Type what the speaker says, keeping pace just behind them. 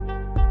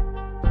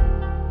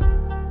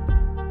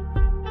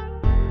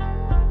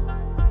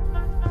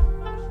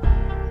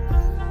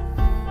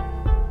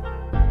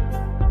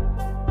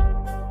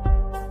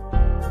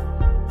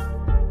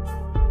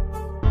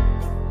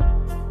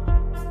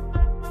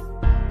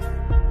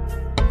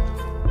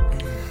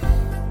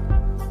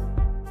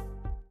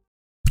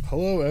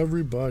Hello,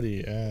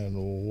 everybody,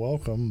 and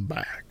welcome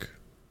back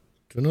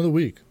to another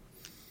week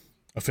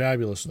of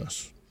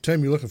fabulousness.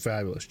 Tim, you're looking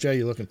fabulous. Jay,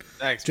 you're looking.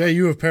 Thanks. Jay,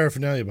 you have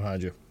paraphernalia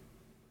behind you.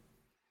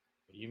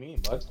 What do you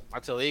mean, bud?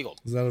 That's illegal.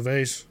 Is that a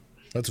vase?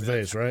 That's a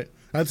vase, right?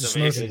 That's a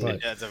smoking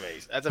pipe. That's a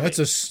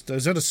vase.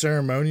 Is that a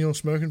ceremonial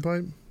smoking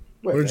pipe?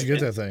 Wait, Where did you get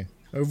that thing?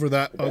 Over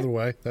that other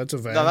way. That's a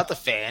van. No, not the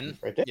fan.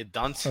 Right there. You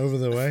dunce. Over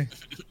the way.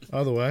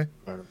 Other way.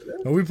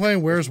 Are we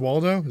playing Where's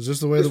Waldo? Is this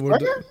the way that we're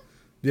doing?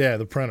 Yeah,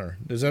 the printer.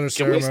 Is that a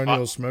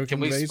ceremonial smoking Can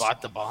we vase?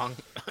 spot the bong?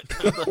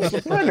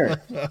 The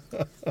printer.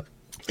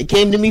 It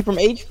came to me from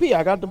HP.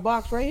 I got the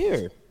box right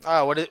here.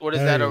 Oh, what is There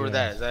that you over go.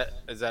 there?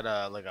 Is that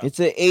like a? It's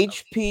a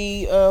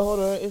HP. Hold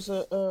on. It's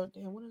a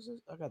damn. What is this?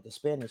 I got the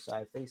Spanish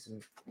side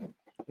facing.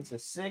 It's a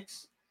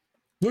 6.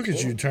 Look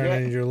at you Yeah.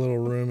 turning your little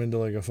room into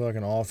like a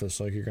fucking office,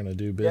 like you're gonna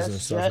do business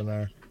Yes, stuff that- in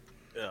there.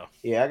 Yeah.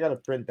 Yeah, I gotta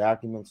print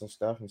documents and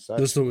stuff and such.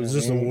 Is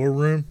this the war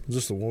room? Is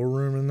this the war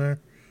room in there?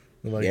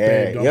 Like,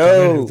 Yeah. babe, don't Yo,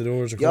 come in if the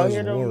doors are y'all closed.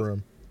 hear The war them?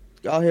 room.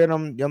 Y'all hear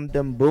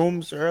them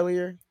booms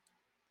earlier?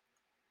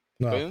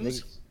 No,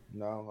 Booms? Niggas,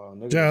 no.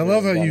 Niggas Jay, I was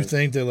love how hearing you about it.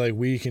 think that like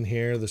we can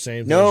hear the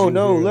same. No, things you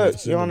no. hear in the Look, you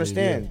vicinity don't of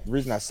understand. The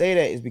reason I say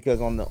that is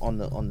because on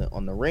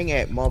the Ring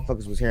app,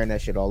 motherfuckers was hearing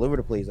that shit all over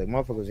the place. Like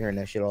motherfuckers was hearing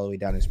that shit all the way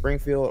down in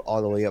Springfield,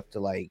 all the way up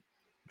to like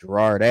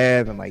Girard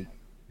Ave and like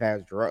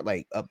past Girard,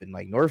 like up in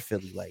like North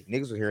Philly. Like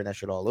niggas was hearing that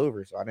shit all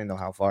over. So I didn't know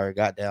how far it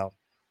got down.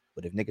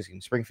 But if niggas in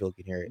Springfield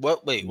can hear it,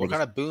 What? Wait. What Niggas-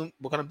 kind of boom?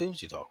 What kind of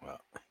booms you talking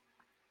about?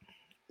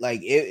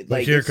 like it, Like,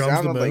 like here it comes the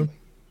sounded like boom.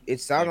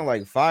 it sounded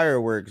like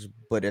fireworks,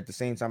 but at the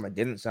same time, it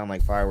didn't sound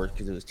like fireworks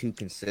because it was too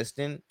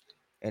consistent,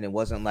 and it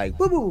wasn't like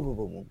boom, boom, boom, boom,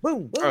 boom,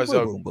 boom, boom, Oh,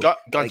 so boom, boom.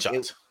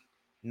 gunshots.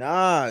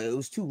 Nah, it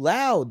was too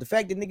loud. The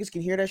fact that niggas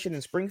can hear that shit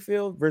in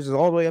Springfield versus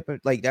all the way up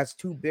in like that's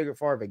too big or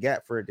far of a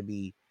gap for it to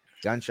be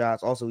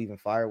gunshots. Also, even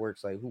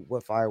fireworks. Like,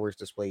 what fireworks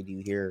display do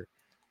you hear?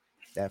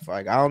 That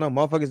like I don't know.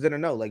 Motherfuckers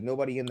didn't know. Like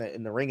nobody in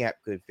the Ring app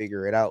could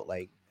figure it out.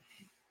 Like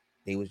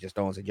they was just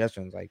throwing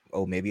suggestions. Like,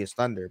 oh, maybe it's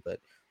thunder, but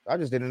I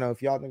just didn't know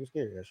if y'all niggas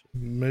cared that shit.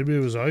 Maybe it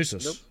was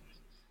ISIS. Nope.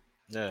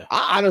 Yeah.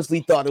 I honestly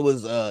thought it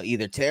was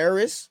either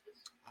terrorists,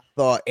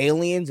 thought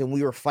aliens, and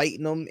we were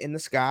fighting them in the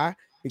sky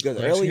because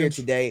earlier Mexicans?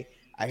 today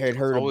I had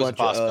heard a Always a bunch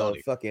of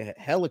possibility. fucking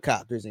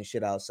helicopters and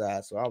shit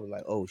outside. So I was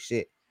like, oh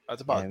shit.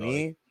 That's a You know what I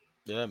possibility. mean?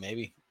 Yeah,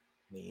 maybe.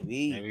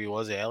 Maybe Maybe it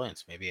was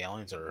aliens. Maybe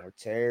aliens are or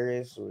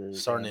terrorists or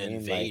starting to you know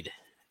what I mean? invade.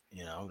 Like,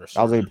 You know, they're I was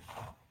starting, like,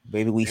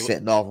 maybe we Maybe-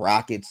 setting off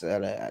rockets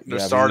at they're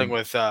starting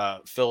with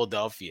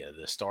Philadelphia,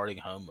 the starting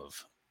home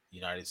of the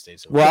United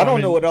States. of Well, I I don't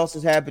mean- know what else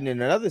is happening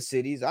in other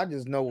cities. I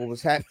just know what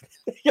was happening.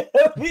 You know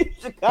what I mean?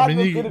 Chicago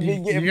you- could have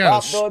been you getting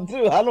gotta popped on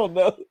too. I don't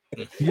know.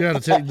 You got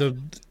to take the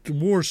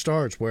war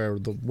starts where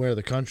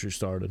the country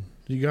started.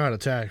 You got to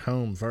attack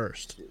home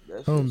first.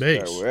 That Home shit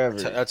start base. wherever.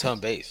 That's home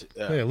base.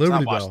 Yeah, It's Liberty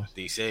not Washington, Bell.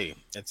 D.C.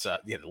 It's the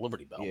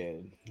Liberty Bell.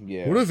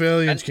 Yeah. What if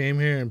aliens came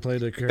here and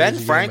played a crazy Ben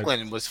game of-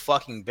 Franklin was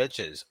fucking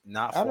bitches.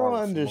 Not. I far don't from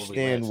where we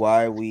understand live.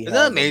 why we. Isn't that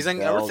have a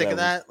amazing? Ever bell think of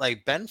was- that?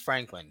 Like Ben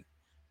Franklin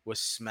was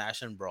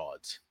smashing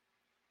broads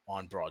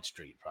on Broad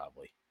Street,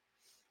 probably.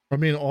 I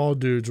mean, all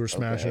dudes were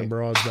smashing Okay.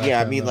 broads back Yeah,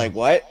 I then, mean, though. like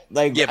what?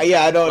 Like Yeah, yeah,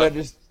 but- I don't but-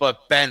 understand.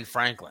 But Ben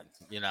Franklin,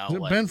 you know,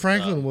 like, Ben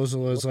Franklin was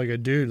like a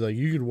dude. Like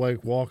you could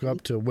like walk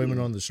up to women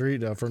on the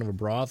street in front of a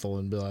brothel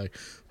and be like,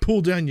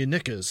 "Pull down your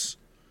knickers."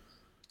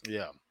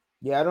 Yeah,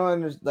 Yeah, I don't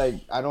understand.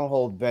 Like I don't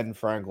hold Ben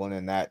Franklin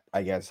in that.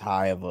 I guess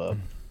high of a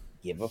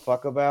give a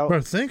fuck about.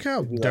 But think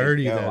how Be like,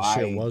 dirty yo, that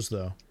shit I- was,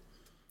 though.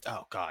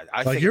 Oh God, I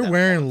Like think you're of that all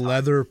wearing the time.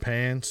 leather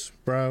pants,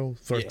 bro,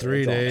 for Yeah,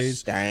 3 That joint days,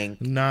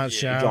 stank.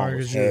 not Yeah, That joint showering.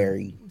 was 'cause you're-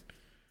 hairy.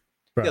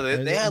 bro, Yeah,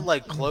 they had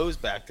like clothes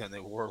back then. They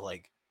wore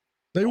like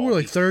they wore all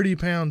like these-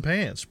 30-pound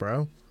pants,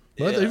 bro.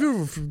 Like, Yeah. Have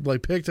you ever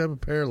like picked up a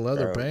pair of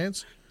leather Bro.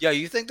 pants? Yeah,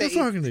 you think They're they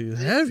fucking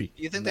heavy.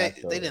 You think Not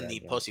they so didn't bad,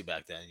 eat yeah. pussy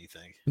back then? You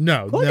think?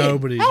 No, Could it?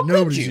 nobody, How could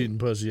nobody's you? eating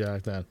pussy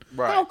like that.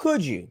 Right? How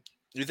could you?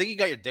 You think you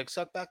got your dick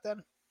sucked back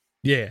then?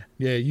 Yeah,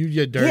 you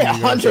get dirty. Yeah,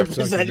 you gotta start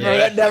 100%. sucking Bro, dick.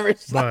 that never But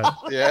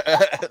stopped. Yeah.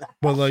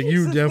 but like you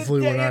This is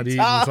definitely the were not damn eating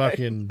time.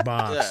 fucking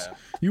box. Yeah.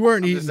 You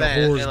weren't I'm eating just the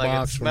saying, whore's like,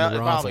 box it, from the it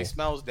probably brothel.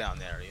 smells down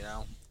there, you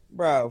know.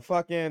 Bro,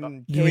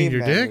 fucking You mean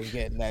your caveman dick? was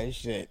getting that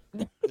shit.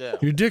 Yeah.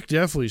 Your dick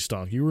definitely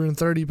stunk. You were in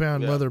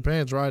 30-pound Yeah. leather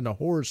pants riding a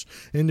horse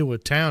into a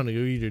town to go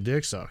get your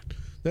dick sucked.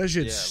 That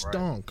shit Yeah, right.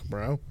 stunk,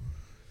 bro.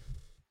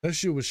 That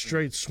shit was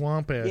straight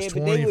swamp ass Yeah,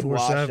 but they would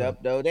wash 24/7.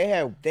 up though. They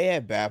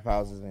had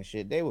bathhouses and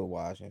shit. They would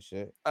wash and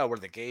shit. Oh, where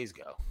the gays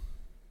go?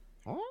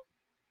 Huh?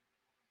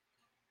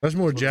 That's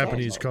more What was that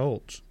Japanese about?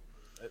 cults.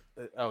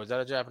 Oh, is that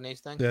a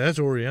Japanese thing? Yeah, that's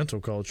Oriental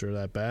culture,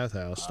 that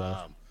bathhouse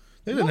stuff.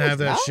 They didn't No, have it's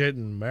that not. shit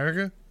in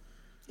America.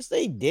 Yes,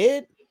 they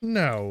did.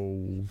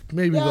 No.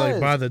 Maybe like Yes.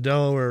 by the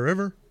Delaware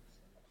River.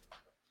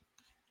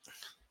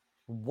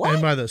 What?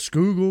 And by the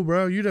Schuylkill,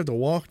 bro, you'd have to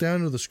walk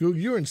down to the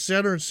Schuylkill. You were in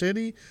Center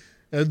City,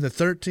 and the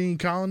 13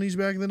 colonies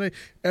back in the day.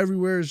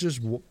 Everywhere is just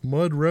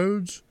mud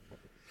roads.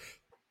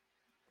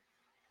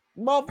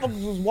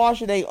 Motherfuckers was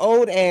washing their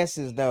old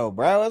asses though,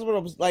 bro. That's what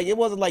it was like. It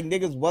wasn't like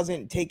niggas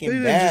wasn't They taking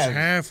didn't baths. just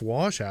have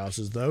wash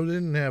houses though. They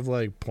didn't have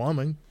like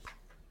plumbing.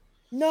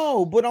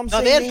 No, but I'm No,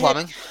 saying they had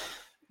plumbing.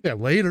 Yeah,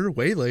 later,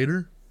 way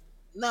later.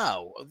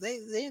 No,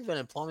 they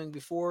invented plumbing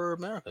before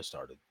America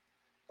started.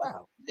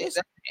 Wow.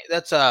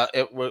 That's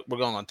we're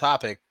going on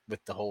topic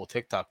with the whole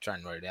TikTok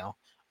trend right now.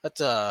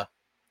 That's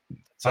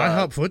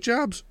IHOP foot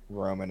jobs.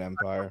 Roman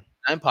Empire.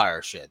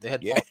 Empire shit. They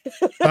had Yeah.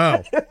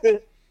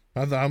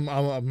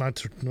 Oh, my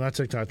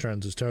TikTok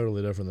trends is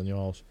totally different than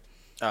y'all's.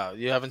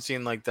 you haven't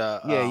seen like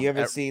the Yeah, you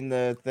haven't seen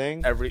the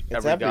thing? every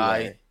It's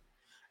guy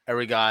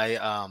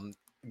everywhere.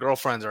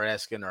 girlfriends are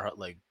asking their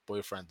like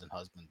boyfriends and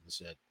husbands and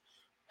shit,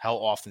 how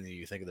often do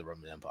you think of the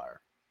Roman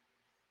Empire?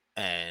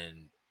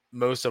 And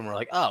most of them are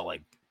like, oh,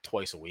 like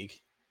twice a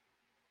week,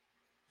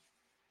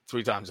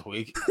 3 times a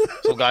week.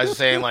 So guys are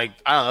saying like,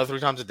 I don't know, 3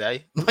 times a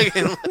day. Like,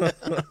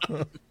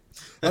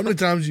 How many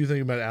times do you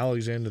think about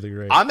Alexander the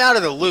Great? I'm out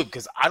of the loop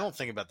because I don't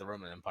think about the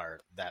Roman Empire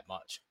that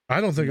much.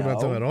 I don't think about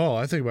them No. at all.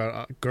 I think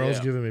about girls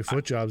Yeah. giving me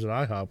foot jobs at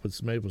IHOP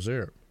with maple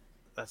syrup.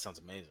 That sounds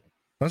amazing.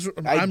 That's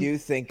what, I do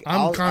think I'm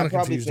I'll kinda probably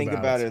confused think about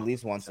about it. it at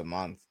least once a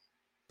month.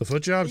 the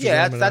foot jobs. or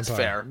Yeah, Roman that's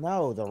Empire? fair.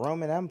 No, the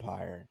Roman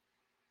Empire.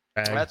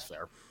 Bang. That's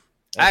fair.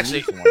 At Actually,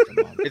 least once a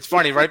month. it's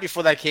funny. Right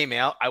before that came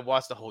out, I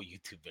watched the whole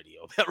YouTube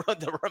video about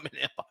the Roman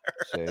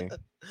Empire.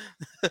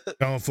 See?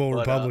 Going full But,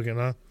 Republican,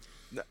 huh?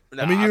 No,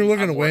 I mean, you're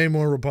looking I'm way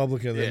more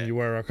Republican Yeah. than you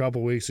were a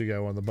couple weeks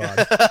ago on the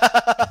body.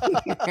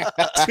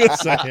 more-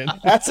 Just saying.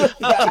 That's a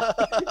fact.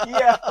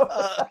 Yeah.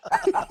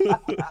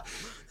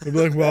 You'd be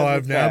like, well, That's a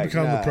I've now fact,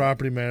 become the nah.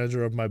 property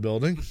manager of my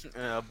building.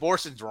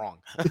 Abortion's wrong.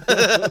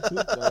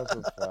 That's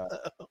a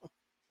fact.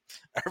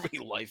 Every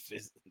life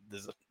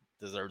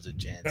deserves a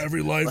chance.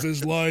 Every life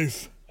is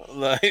life,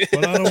 Like-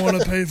 but I don't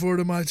want to pay for it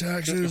in my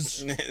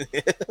taxes.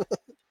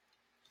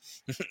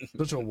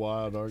 Such a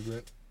wild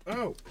argument.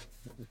 Oh,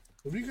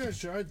 have you guys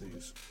tried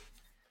these?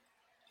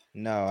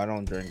 No, I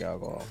don't drink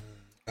alcohol.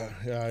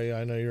 Yeah,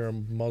 I know you're a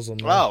Muslim.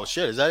 now. Oh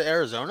shit! Is that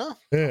Arizona?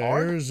 Yeah,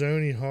 hard?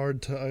 Arizona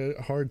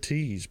hard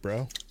teas,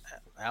 bro.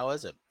 How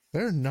is it?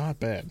 They're not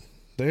bad.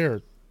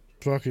 They're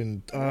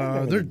fucking.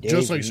 Remember They're the days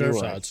just like when you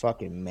were a Surfsides.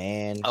 Fucking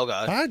man. Oh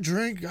god, I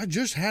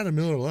just had a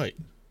Miller Lite.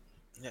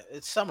 yeah,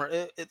 it's summer.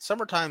 It's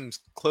summertime's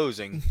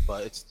closing,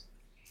 but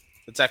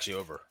it's actually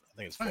over. I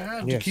think it's I full.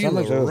 had Yeah, tequila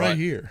summer's over. right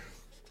here.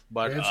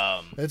 But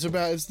It's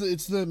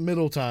the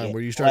middle time Yeah,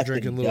 where you start collecting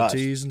drinking little dust.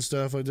 teas and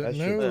stuff like that. That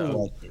shit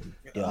No, fucking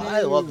I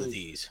dust. love the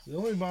teas. the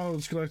only bottle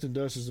that's collected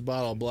dust is the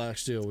bottle of Black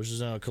Steel, which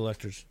is now a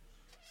collector's.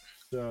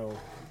 So,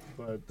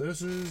 but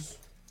this is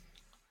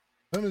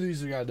none of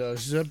these have got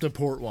dust except the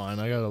port wine.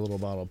 I got a little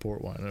bottle of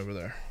port wine over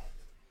there.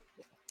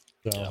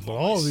 So, Yeah, but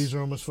all of nice. these are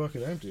almost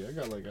fucking empty. I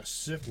got like a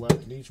sip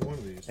left in each one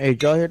of these. Hey,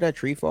 did y'all hear that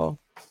tree fall?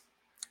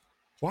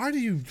 Why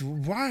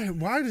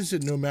does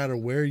it no matter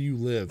where you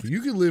live? You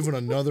could live on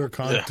another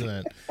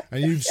continent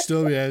and you'd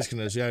still be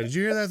asking us, yeah, did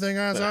you hear that thing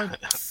outside?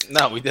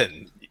 No, we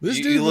didn't. This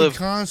you, dude you would live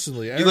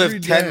constantly you every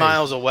live 10 day-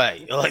 miles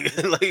away. Like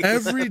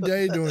every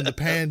day during the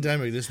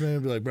pandemic, this man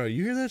would be like, bro,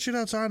 you hear that shit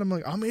outside? I'm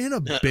like, I'm in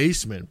a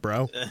basement,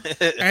 bro.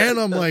 And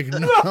I'm like,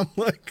 no, I'm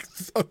like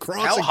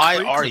across How the high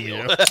creek are from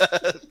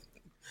you?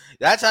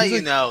 That's how He's you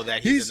like- know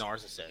that he's he's- a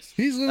narcissist.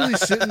 He's literally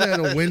sitting at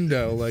a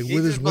window, like He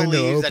with his just window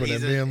believes that open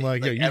he's and being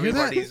like, yo, you hear that?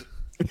 everybody's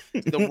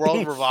the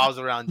world revolves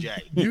around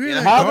Jay. You hear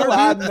that How do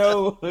I garbage?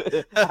 know?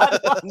 How do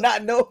I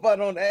not know if I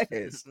don't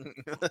ask?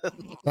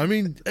 I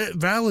mean,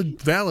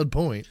 valid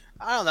point.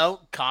 I don't know,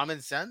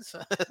 common sense.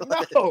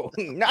 No,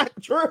 not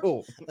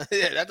true.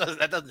 Yeah,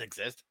 that doesn't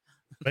exist.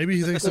 Maybe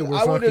he thinks that we're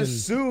I would fucking.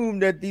 assume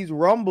that these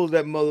rumbles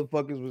that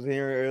motherfuckers was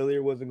hearing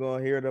earlier wasn't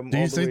gonna hear them. Do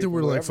all you the think way that we're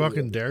from like wherever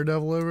fucking we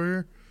Daredevil over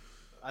here?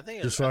 I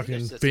think Just I think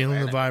fucking it's feeling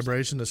the schizophrenic.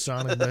 vibration of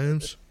sonic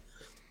booms?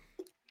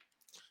 are.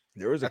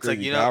 There was a That's like,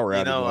 crazy you know- power you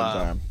outage know, one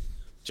time.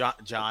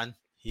 John,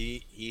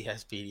 he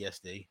has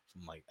PTSD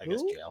from like I guess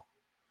Who? jail.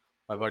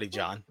 My buddy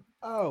John.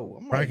 Oh,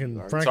 I'm Franken-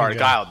 like, Franken- Sorry, guy.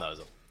 Kyle knows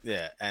him.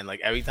 Yeah, and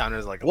like every time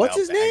there's like a What's loud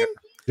his banger- name?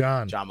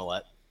 John. John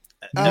Millette.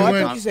 Oh, No I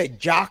way. thought you said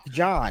Jock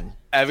John.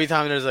 Every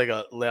time there's like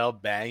a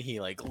loud bang, he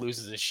like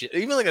loses his shit.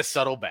 Even like a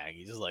subtle bang,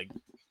 he just like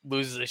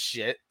loses his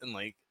shit and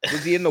like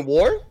Was he in the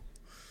war?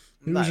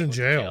 He Nah, was in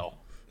jail.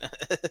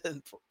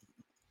 jail.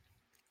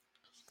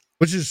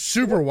 Which is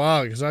super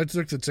wild because I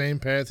took the same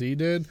path he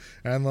did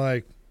and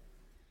like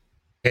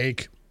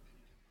cake.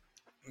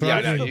 Yeah,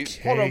 I know, Fucking you-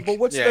 Hold on, cake. but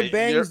what's Yeah, the you're-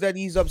 bangs that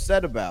he's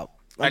upset about?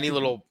 Like,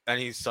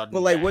 any sudden.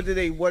 But like, bang. what did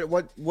they?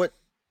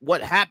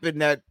 What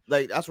happened? That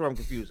like, that's what I'm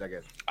confused. I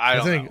guess. I I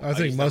don't think know. I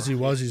think just never-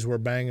 Muzzy Wuzzies were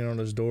banging on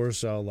his door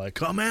cell like,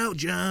 "Come out,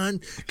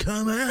 John,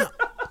 come out."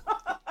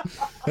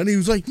 And he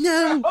was like,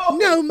 "No,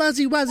 no,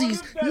 Muzzy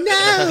Wuzzies,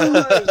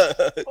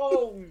 no."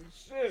 Oh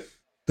shit!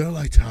 They're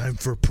like, "Time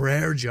for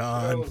prayer,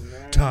 John.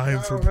 Time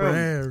for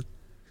prayer."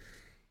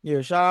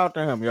 Yeah, shout out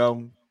to him,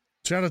 yo.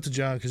 Shout out to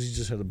John because he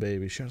just had a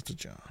baby. Shout out to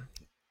John.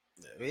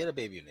 We had a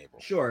baby in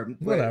April. Sure, but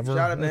Whatever.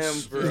 Shout out to him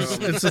It's, for.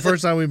 it's the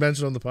first time we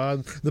mentioned on the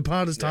pod. The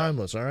pod is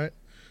timeless. All right,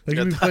 it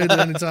can be played at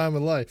any time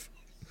in life.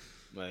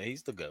 Man,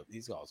 he's the goat.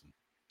 He's awesome.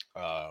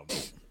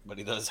 But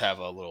he does have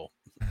a little.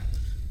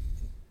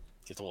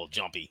 Gets a little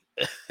jumpy.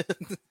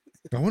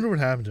 I wonder what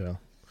happened to him.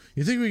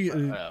 You think we?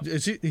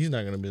 He's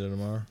not going to be there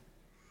tomorrow.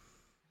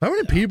 How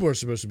many people are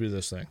supposed to be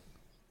this thing?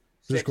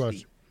 This 60.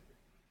 question.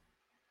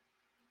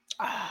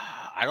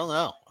 I don't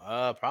know.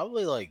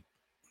 Probably like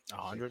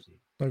 100.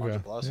 Okay.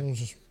 100 plus. Well,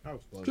 I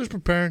was close. just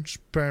preparing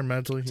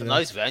mentally. It's a yeah.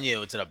 nice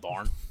venue. It's in a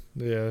barn.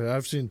 Yeah,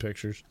 I've seen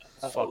pictures.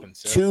 It's fucking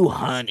sick.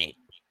 200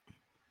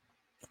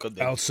 Could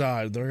be.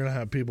 Outside, they're gonna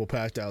have people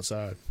packed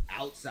outside.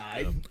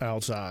 outside.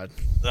 Outside.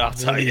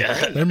 Outside, yeah.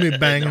 They're gonna be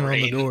banging In the on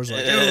the rain. doors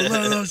like, "Yo,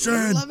 let us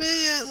in. Let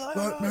me in.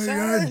 Let me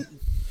in."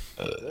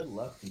 Good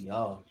luck to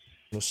y'all.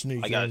 We'll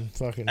sneak I got in,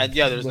 fucking. And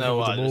yeah, there's look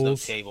no at the there's no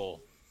bulls.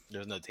 table.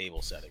 There's no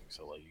table setting,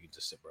 so like you can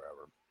just sit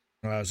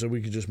wherever. So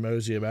we could just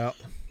mosey about.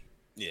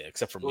 Yeah,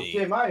 except for Well, me.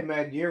 Tim, I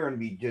imagine you're gonna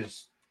be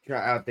just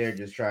out there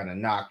just trying to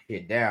knock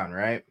shit down,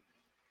 right?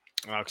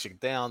 Knock shit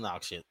down,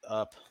 knock shit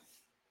up.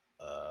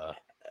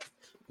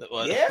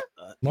 What? Yeah.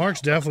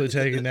 Mark's definitely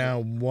taking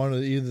down one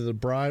of either the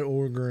bride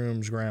or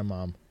groom's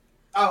grandmom.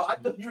 Oh, I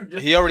thought you were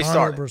just. He already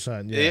started.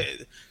 100%. Yeah.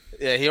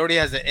 Yeah, he already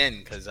has it in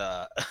because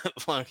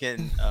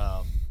fucking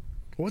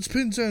What's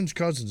Pinzone's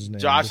cousin's name?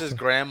 Josh's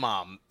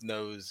grandmom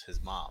knows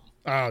his mom.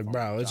 Oh,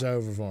 bro, it's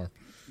over for him.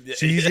 Yeah.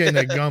 See, he's getting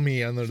a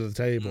gummy under the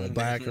table,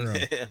 back room.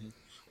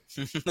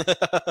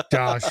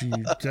 Josh,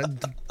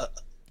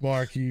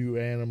 Mark, you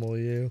animal,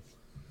 you.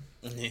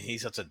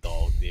 He's such a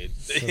dog, dude.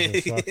 Such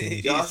a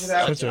fucking- Y'all should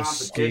have Such a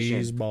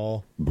competition. skis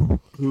ball.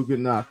 Who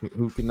can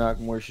knock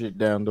more shit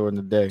down during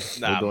the day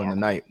or during the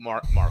night?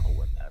 Mark will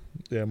win that.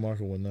 Yeah, Mark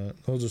will win that.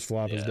 He'll just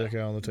flop his Yeah. dick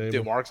out on the table.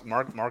 Dude,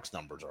 Mark's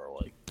numbers are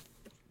like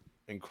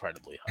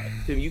incredibly high.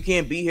 Tim, you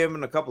can't beat him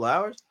in a couple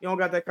hours. You don't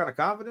got that kind of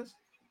confidence.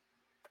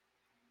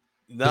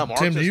 No,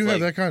 Mark's Tim, do just you like,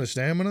 have that kind of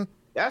stamina?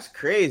 That's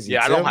crazy.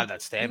 Yeah, I Tim. don't have that You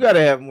stamina.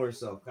 gotta have more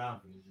self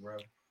confidence, bro.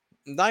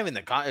 Not even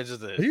the con. It's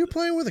just the. Are you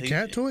playing with a He-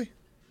 cat toy?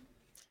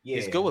 Yeah,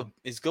 He's good with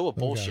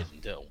Okay.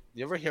 bullshitting too.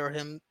 You ever hear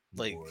him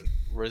like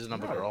rizzing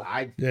up a girl?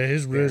 Yeah,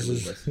 his Riz Barely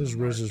is listen to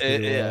Riz is Mark.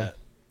 pretty Yeah. low.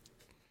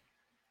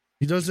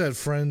 He does that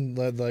friend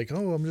led like,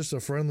 oh, I'm just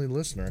a friendly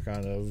listener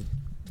kind of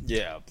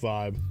Yeah,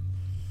 vibe.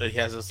 but he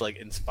has this like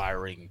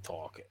inspiring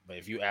talk. But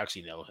if you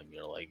actually know him,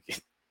 you're like,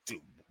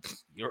 dude,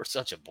 you're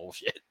such a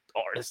bullshit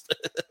artist.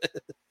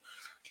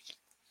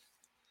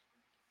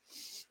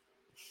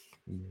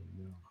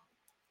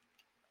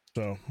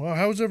 So, well,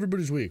 how was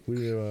everybody's week? We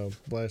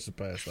blasted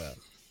past that.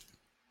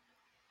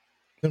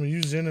 Tim, are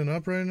you zinning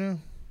up right now?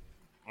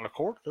 On a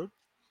court, dude.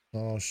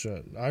 Oh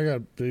shit! I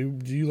got. Do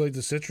you like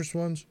the citrus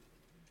ones?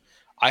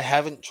 I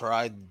haven't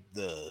tried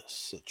the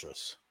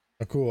citrus.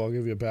 Oh, cool. I'll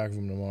give you a pack of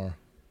them tomorrow.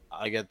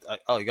 You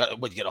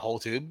get a whole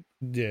tube?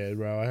 Yeah,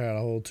 bro. I had a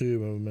whole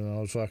tube of them, and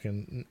I was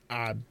fucking.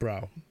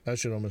 Bro, that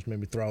shit almost made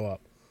me throw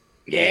up.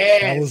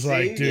 Yeah, I was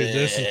like, see? dude,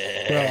 this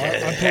is. Bro, I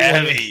put one.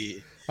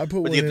 Heavy. I put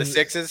Would one you get the in.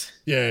 sixes?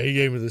 Yeah, he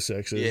gave me the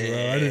sixes. Bro.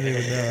 I didn't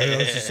even know. I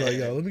was just like,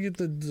 Yeah. yo, let me get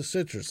the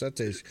citrus. That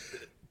tastes.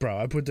 Bro,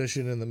 I put that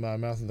shit in my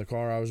mouth in the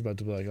car. I was about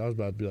to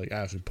be like,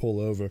 Ashley, pull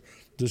over.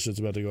 This shit's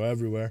about to go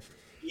everywhere.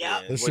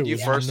 Yeah. This When shit you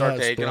was first start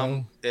nuts, taking bro.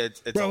 them,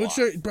 it's Bro, a it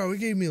lot. bro, it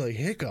gave me like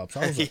hiccups.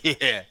 I was like, Yeah.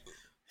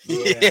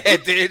 Yeah. Yeah,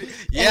 dude.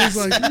 Yes.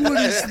 I was like, what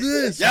is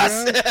this,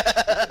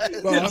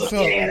 Yes. bro? I felt.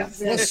 Yeah,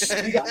 that's it.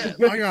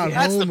 I got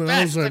That's the home and best.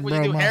 I was It's like, when bro,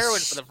 you do my heroin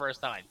for the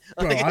first time.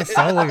 bro, I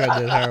felt like I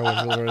did heroin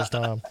for the first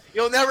time.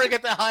 You'll never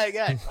get that high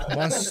again.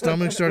 My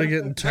stomach started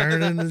getting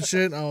turning and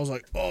shit. And I was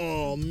like,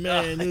 oh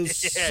man,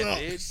 this Yeah,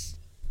 dude. sucks.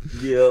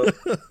 Yeah.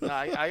 No,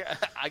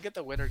 I get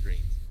the winter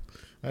greens.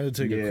 I had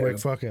to take a Yeah. quick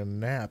fucking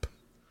nap.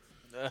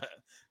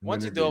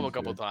 Once you Winter do them a greens,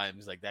 couple good.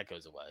 times, like that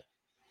goes away.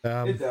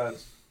 It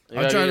does. You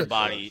I gotta tried get your it-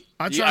 body.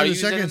 I Are tried you the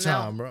using second it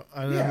now? time, bro.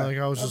 And Yeah, then like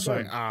I was I've just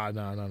like, done.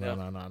 no, Yeah.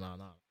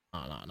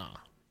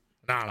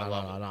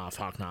 no,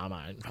 fuck nah,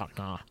 man, fuck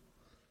nah.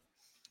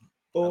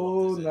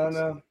 Oh, I no,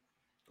 love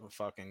no.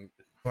 Fucking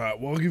All right,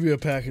 we'll give you a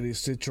pack of these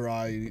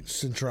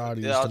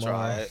Centrades yeah, I'll tomorrow.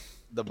 try it.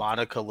 The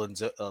Monica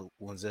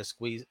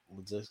Lewinsky.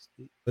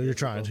 You're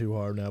trying too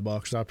hard now,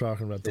 Buck. Stop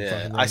talking about the Yeah,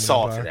 fucking. I Roman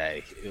saw it Empire.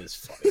 today. It was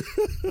funny.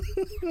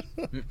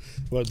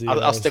 What the?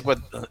 I'll stick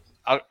with.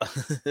 I'll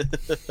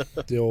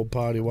the old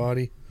potty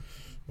waddy,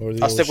 or the.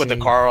 I'll old stick with the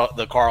Shane?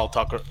 Carl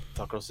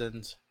Tuckersons.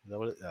 Is that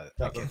what it? I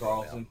Tucker can't-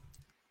 Carlson.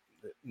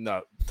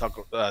 No,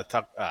 Tucker.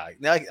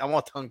 Now I'm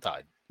all tongue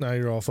tied. Now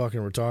you're all fucking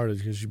retarded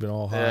because you've been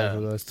all high Yeah.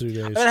 for the last 3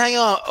 days. I've been hanging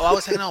out. I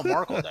was hanging out with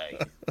Mark all day.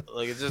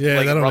 Like it just Yeah,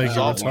 like, that'll rubs make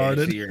you off.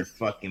 retarded. So your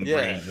fucking Yeah.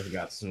 brain just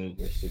got smooth.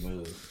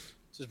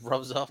 Just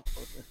rubs off.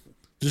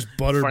 Just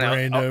butter Funny,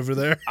 brained I'll- over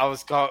there. I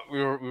was caught. We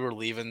were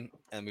leaving,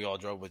 and we all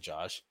drove with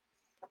Josh,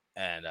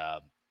 and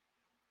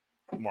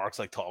Mark's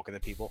like talking to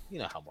people. You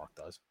know how Mark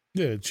does.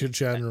 Yeah, chit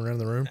chatting around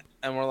the room.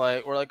 And we're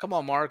like, come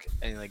on, Mark,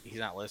 and like he's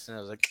not listening.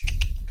 I was like,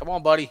 come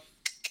on, buddy.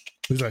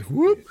 He's like,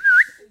 whoop.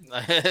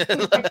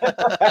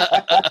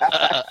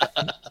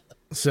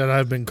 Said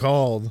I've been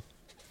called.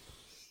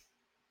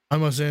 I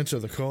must answer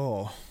the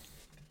call.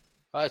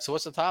 All right, so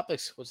what's the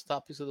topics? What's the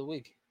topics of the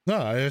week? No,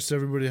 I asked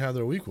everybody how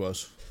their week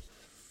was.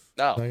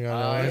 No, I got no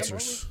yeah,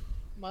 answers.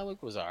 my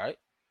week was all right.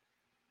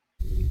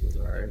 All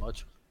Very right.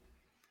 much.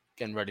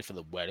 Getting ready for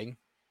the wedding.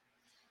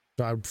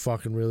 I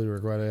fucking really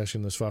regret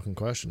asking this fucking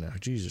question now.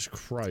 Jesus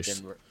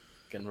Christ.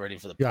 Getting ready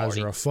for the You guys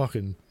party. are a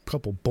fucking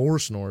couple bore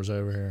snores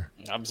over here.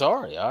 I'm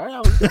sorry. All right, I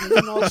was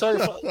getting all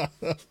excited.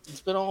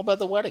 It's been all about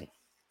the wedding.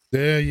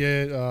 Yeah.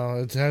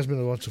 It has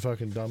been a bunch of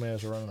fucking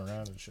dumbass running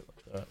around and shit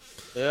like that.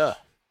 Yeah.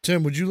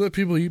 Tim, would you let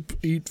people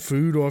eat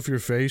food off your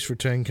face for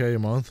 $10K a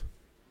month?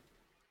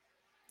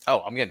 Oh,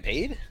 I'm getting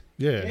paid?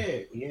 Yeah.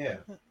 Yeah.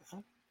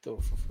 I'll do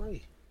it for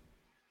free.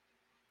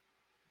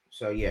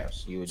 So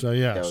yes, you would. So,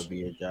 yes. That would be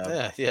your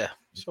job. Yeah.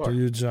 So Sure.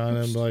 you'd sign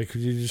them like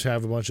could you just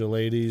have a bunch of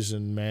ladies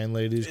and man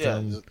ladies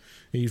come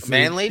eat food,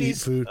 Man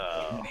ladies? eat food.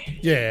 Oh.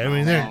 Yeah, I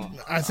mean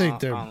I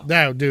think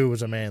that dude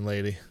was a man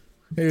lady.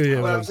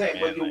 Yeah, What I'm saying,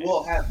 but you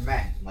will have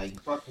men,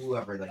 like fuck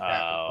whoever, like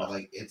that. But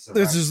like it's a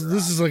this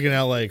is like an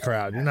LA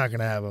crowd. You're not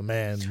gonna have a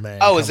man.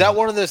 Oh, is that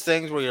one of those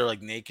things where you're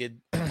like naked?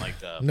 And, like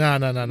the...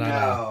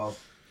 No.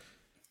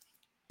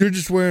 You're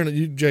just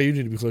wearing Jay, you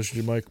need to be closer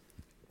to your mic.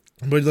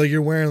 But like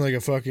you're wearing like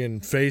a fucking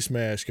face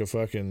mask of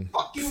fucking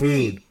food.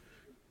 Mean?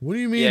 What do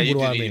you mean? Yeah, you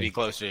what do do I need mean? to be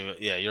closer.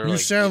 Yeah, You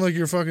sound like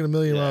you're fucking a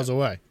million miles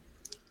away.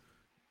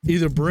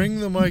 Either bring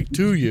the mic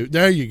to you.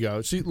 There you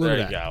go. See, look there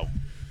at you that. go.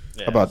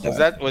 Yeah. About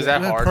that? Was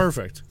that hard?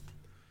 Perfect.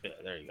 Yeah,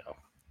 there you go.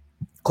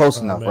 Close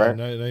enough, Man, right?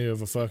 now you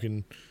have a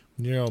fucking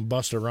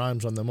Buster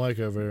Rhymes on the mic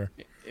over here.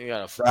 You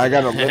got I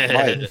got a lip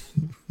mic.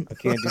 I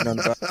can't do nothing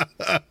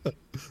about it.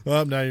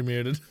 Oh, now you're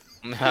muted.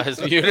 I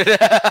was muted.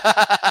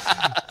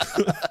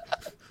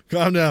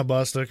 Calm down,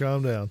 Buster.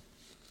 Calm down.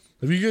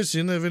 Have you guys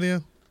seen that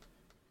video?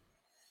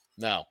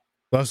 No.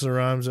 Buster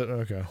Rhymes.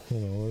 Okay,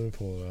 hold on. Let me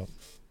pull it up.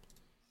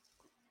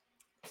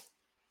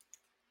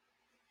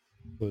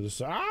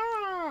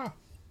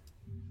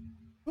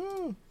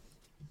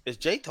 Is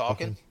Jay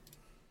talking?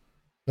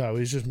 No,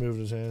 he's just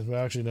moving his hands. But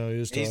actually, no, he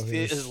is talking.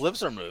 His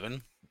lips are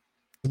moving.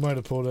 He might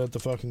have pulled out the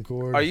fucking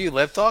cord. Are you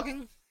lip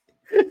talking?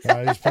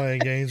 He's playing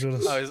games with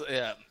us. Oh,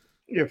 yeah.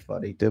 You're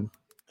funny, Tim.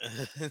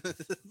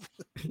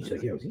 He's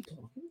like, yo, is he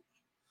talking?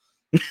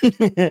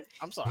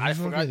 I'm sorry. I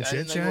forgot. I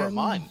didn't know you were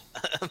mine.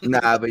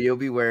 Nah, but you'll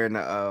be wearing.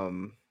 I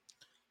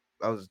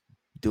was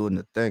doing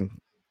the thing.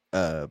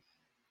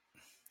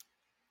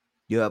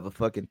 You have a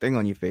fucking thing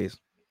on your face,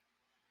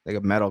 like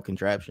a metal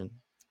contraption.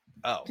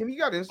 Oh. Tim, you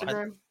got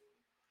Instagram?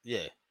 Yeah.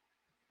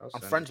 I'll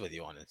I'm send friends it. with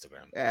you on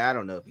Instagram. Yeah, I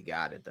don't know if you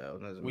got it though.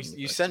 Doesn't mean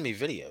You it's send me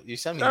video. You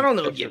send me. I don't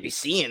know if pictures. you'll be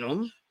seeing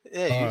them.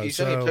 Yeah, you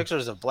send so- me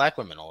pictures of black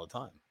women all the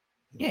time.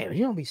 Yeah,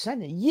 you don't be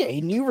sending. Yeah,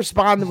 and you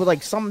respond with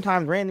like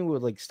sometimes random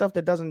with like stuff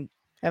that doesn't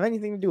have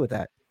anything to do with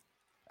that.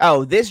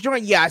 Oh, this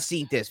joint? Yeah, I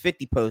seen this.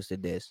 50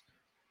 posted this.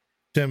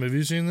 Tim, have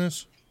you seen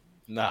this?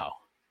 No.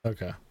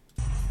 Okay.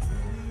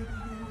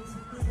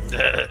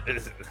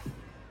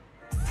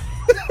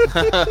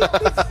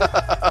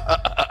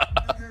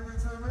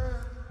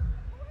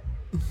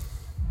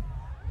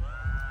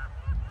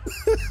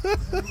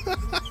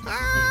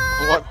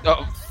 What the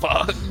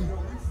fuck?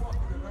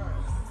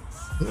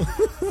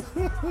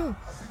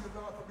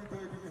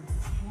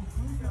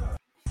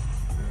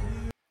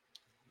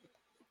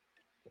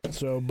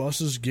 So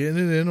Bus is getting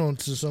it in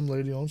onto some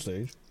lady on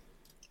stage.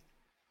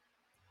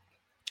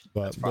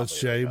 But that's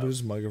Jay with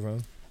his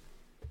microphone.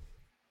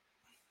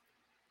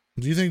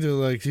 Do you think that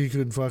like he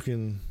could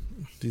fucking?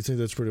 Do you think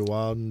that's pretty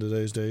wild in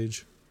today's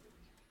age?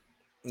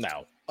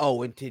 No.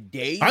 Oh, and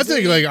today I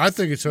think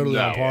it's totally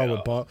on par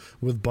No.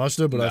 with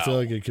Busta, but I feel No.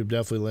 like it could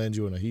definitely land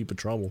you in a heap of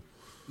trouble.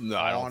 No,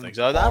 I don't On think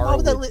so. par Why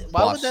would that, with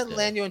why would that Busta.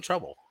 land you in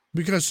trouble?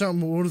 Because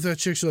what if that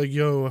chick's like,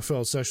 yo, I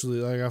felt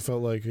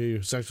like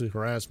he sexually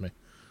harassed me.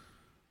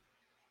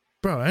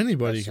 Bro,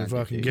 anybody That's can not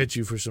fucking good. get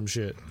you for some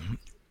shit.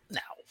 No.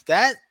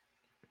 That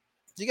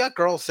you got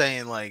girls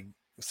saying like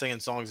singing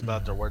songs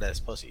about their word ass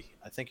pussy.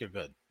 I think you're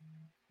good.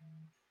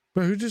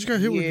 Bro, who just got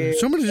hit Yeah, with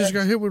somebody just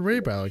got hit with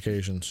rape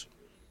allegations.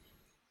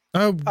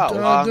 Oh,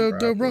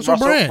 The Russell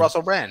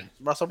Brand.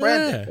 Russell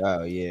Brand. Yeah.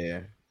 Oh yeah,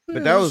 but Yeah,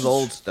 that was it's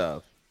old just-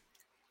 stuff.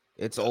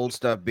 It's old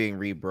stuff being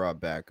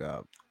re-brought back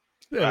up.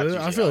 Yeah, That's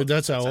I usually feel like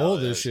that's how that's how old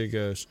it this is. shit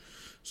goes.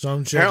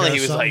 Some chick Apparently got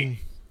he was like- something-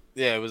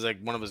 Yeah, it was like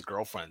one of his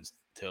girlfriends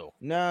too.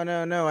 No.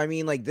 I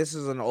mean, like this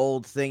is an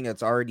old thing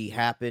that's already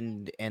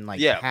happened and like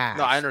yeah. passed.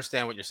 No, I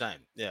understand what you're saying.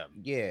 Yeah.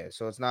 Yeah,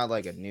 so it's not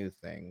like a new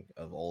thing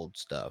of old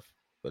stuff,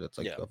 but it's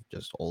like Yeah. of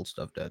just old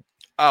stuff that.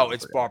 Oh,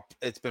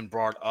 it's been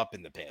brought up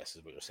in the past,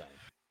 is what you're saying.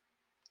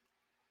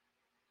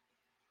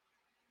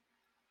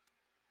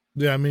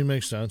 Yeah, I mean,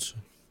 makes sense.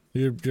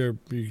 You're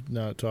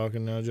not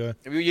talking now, Jay.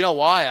 You know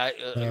why?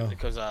 Oh.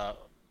 Because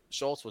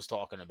Schultz was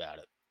talking about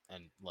it,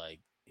 and like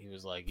he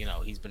was like,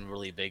 he's been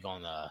really big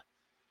on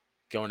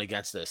going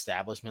against the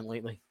establishment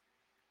lately.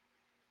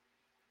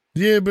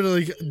 Yeah, but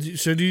like,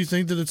 so do you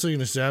think that it's like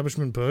an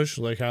establishment push,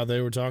 like how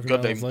they were talking Good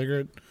about thing.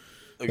 Flagrant?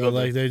 Like, But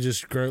like they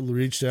just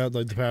reached out,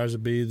 like the powers that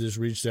be just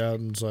reached out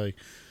and it's like,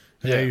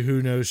 hey, Yeah.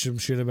 who knows some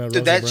shit about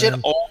Dude, Russell that shit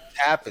Brand? always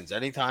happens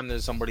anytime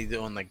there's somebody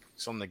doing like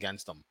something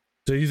against them.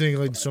 So you think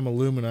like some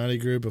Illuminati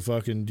group of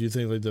fucking? Do you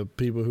think like the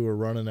people who are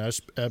running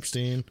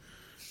Epstein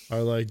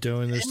are like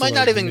doing this? It to, might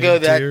not like, even go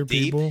that mid-tier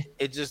deep. people?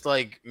 It's just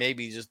like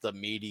maybe just the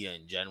media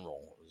in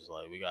general is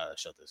like, we gotta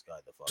shut this guy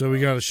the fuck. So we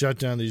up. got to shut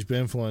down these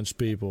influence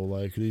people.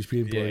 Like these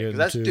people Yeah, are 'cause getting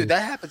that's too. dude.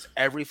 That happens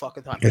every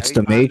fucking time. It's Every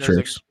the time there's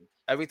Matrix.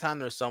 every time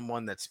there's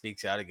someone that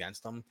speaks out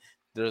against them,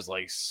 there's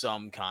like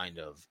some kind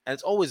of, and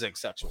it's always like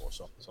sexual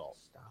assault.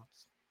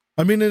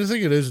 I mean, I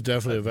think it is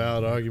definitely a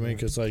valid argument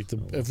because, like,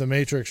 if the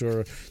Matrix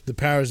or the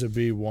powers that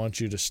be want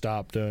you to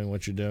stop doing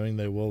what you're doing,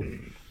 they will.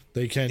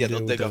 They can Yeah, do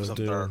they'll what dig up they'll some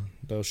do. dirt.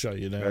 They'll shut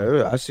you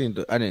down. I seen.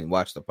 I didn't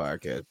watch the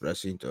podcast, but I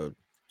seen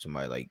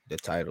somebody like the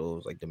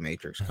titles, like The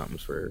Matrix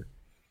comes for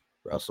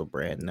Russell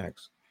Brand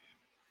next.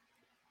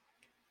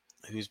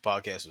 Whose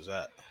podcast was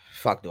that?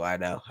 Fuck, do I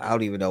know? I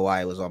don't even know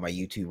why it was on my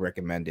YouTube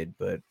recommended,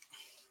 but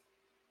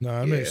No,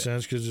 that Yeah. makes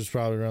sense because it's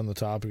probably around the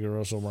topic of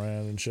Russell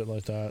Brand and shit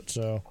like that.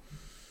 So,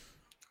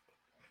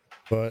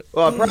 but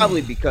well,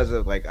 probably because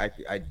of like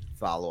I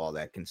follow all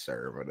that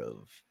conservative.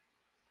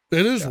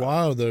 it is Yeah.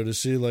 wild though to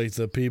see like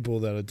the people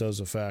that it does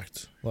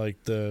affect. Like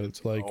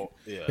Oh,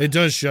 yeah. it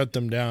does shut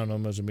them down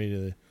almost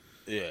immediately.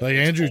 Yeah, Like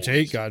it's Andrew always-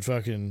 Tate got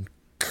fucking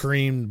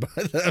creamed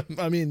by them.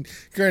 I mean,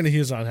 granted he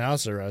was on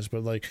house arrest,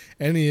 but like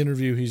any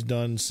interview he's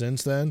done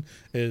since then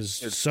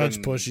is It's such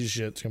been- pushy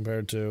shit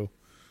compared to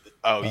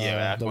Oh yeah,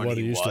 back than when what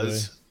he it used to be.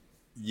 was.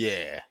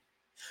 Yeah,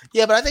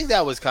 yeah, but I think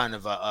that was kind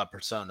of a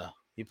persona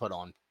he put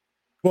on.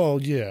 well,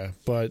 yeah,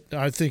 but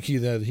I think he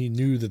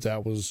knew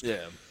that was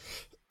Yeah,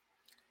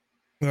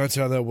 that's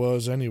how that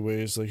was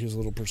anyways, like his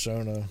little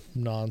persona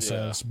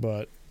nonsense.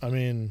 But I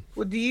mean,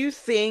 Well, do you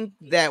think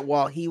that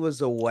while he was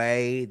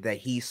away, that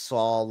he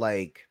saw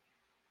like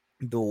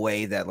the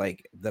way that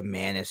like the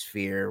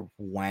manosphere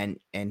went,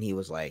 and he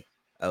was like,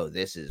 "Oh,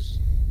 this is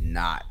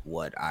not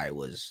what I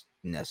was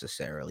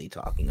necessarily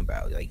talking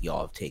about. Like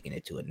y'all have taken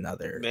it to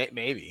another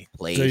maybe.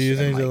 place. So you and,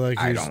 think that, like,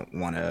 I he's- don't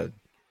want to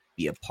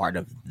be a part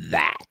of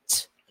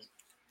that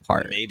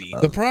part? Maybe.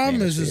 of the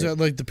problem is Manosphere. that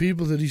like the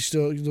people that he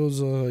still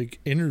does like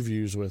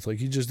interviews with, like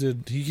he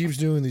keeps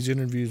doing these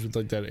interviews with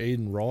like that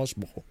Aiden Ross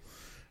bull.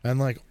 And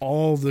like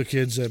all the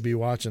kids that be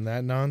watching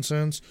that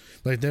nonsense,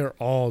 like they're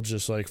all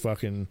just like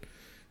fucking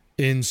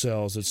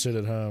incels that sit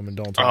at home and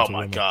don't talk Oh to my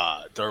women.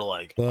 god, they're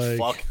like, Like-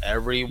 fuck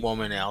every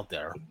woman out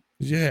there.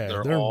 Yeah,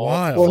 They're they're all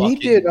wild. Well, he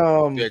fucking did.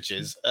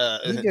 Bitches,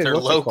 he did they're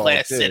what's it low called,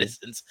 class too?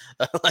 citizens.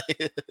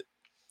 Like,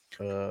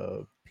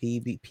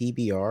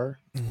 PBR.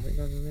 I think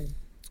that's his name.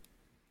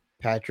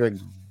 Patrick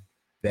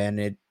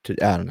Bennett.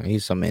 I don't know.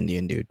 He's some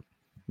Indian dude,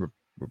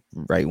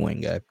 right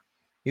wing guy.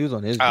 He was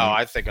on his. oh, joint.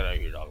 I think I know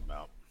who you're talking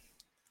about.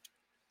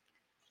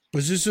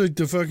 Was this like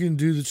the fucking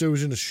dude that's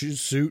always in a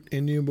suit,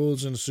 Indian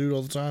bullets in a suit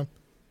all the time?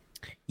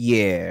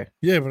 Yeah.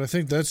 Yeah, but I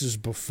think that's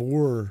just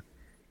before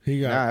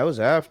he got. Nah, it was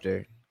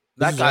after.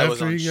 That this is guy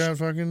was after on. he got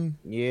fucking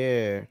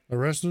Yeah.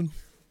 arrested.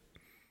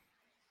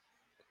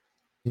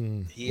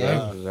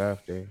 Yeah. It was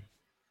after.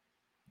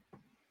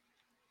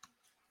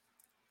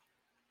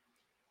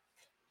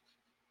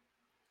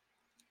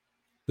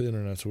 The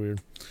internet's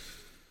weird.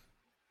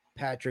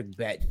 Patrick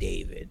Bet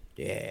David.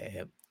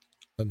 Yeah.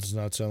 That does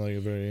not sound like a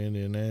very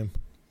Indian name.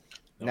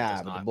 No, it Nah, does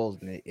but the not. Bull's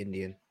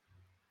Indian.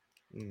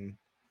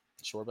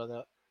 Sure about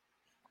that?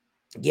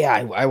 Yeah,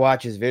 I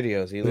watch his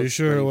videos. He Are you looks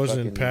sure it pretty wasn't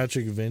fucking-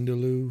 Patrick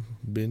Vindaloo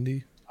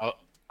Bindi?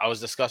 I was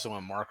discussing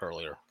with Mark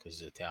earlier because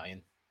he's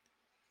Italian.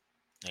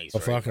 And he's A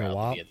very fucking proud to be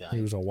wop. Italian.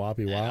 He was a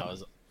whoppy and I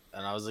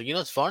wop. was like, you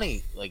know, it's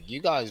funny. Like, you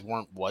guys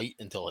weren't white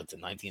until like the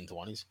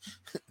 1920s.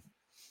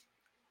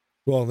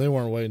 Well, they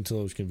weren't waiting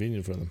until it was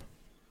convenient for them.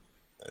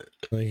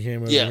 They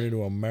came over Yeah. here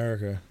to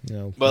America, you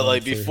know. But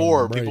like free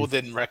before, from the people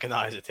brave. didn't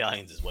recognize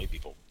Italians as white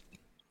people.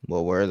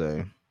 What were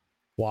they?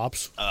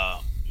 Wops.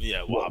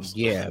 Yeah, wops.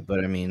 Yeah,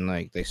 but I mean,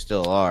 like they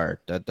still are.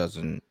 That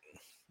doesn't.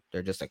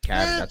 They're just a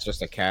cat. That's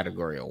just a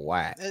category of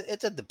whack.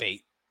 It's a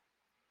debate.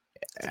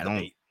 It's a I don't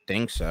debate.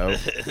 think so.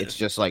 It's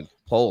just like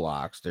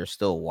Polacks. They're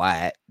still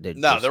white. No,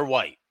 just- they're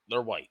white.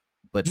 They're white.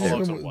 but Did you, they're, Polacks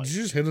hit are him- white. did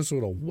you just hit us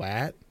with a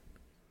wat?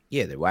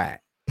 yeah, they're white.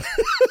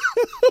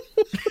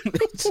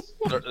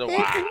 They're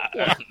white.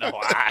 They're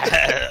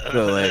white.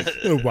 So, like,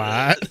 A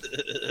wat?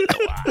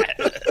 They're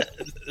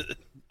white.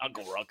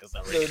 Uncle Ruckus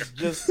over here.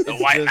 just The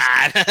white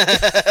man.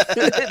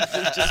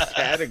 it's just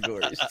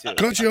categories too.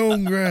 Cut your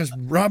own grass,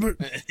 Robert.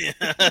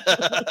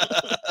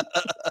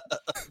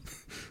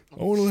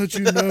 I want to let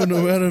you know,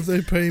 no matter if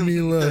they pay me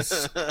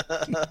less,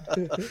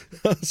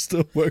 I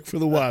still work for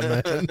the white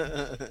man.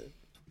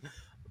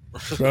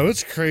 Bro,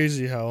 it's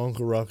crazy how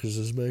Uncle Ruckus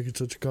is making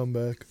such a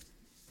comeback.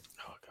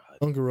 Oh god.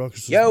 Uncle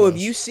Ruckus is Yo, the have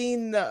you best.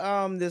 seen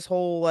the this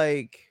whole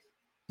like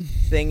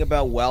thing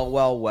about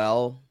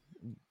well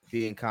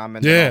being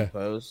commented Yeah. on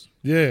posts?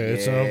 Yeah,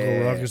 it's Uncle Yeah.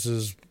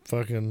 Ruckus's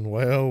fucking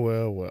well.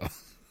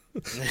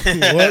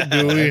 What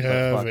do we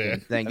have Fucking here?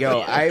 thing.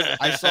 Yo,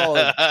 I saw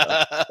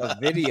a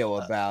video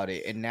about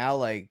it, and now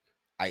like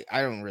I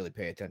don't really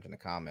pay attention to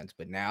comments,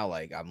 but now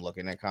like I'm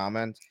looking at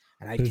comments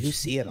and I do It's-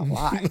 see it a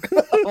lot.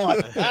 I'm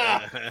like,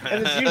 "Ah."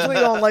 And it's usually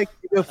on like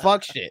the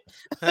fuck shit.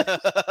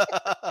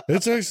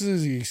 It's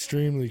actually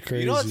extremely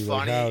crazy, You know what's like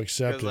funny? how 'Cause,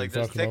 accepted like,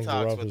 there's fucking Uncle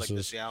TikToks Ruckus with like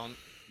is.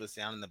 the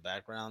sound in the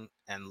background,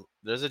 and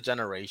there's a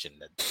generation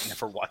that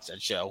never watched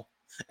that show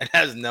and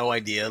has no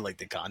idea like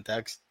the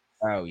context,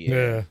 Oh yeah.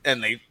 Yeah.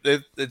 and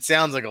it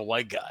sounds like a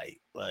white guy,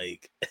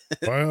 like.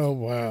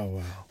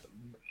 Wow.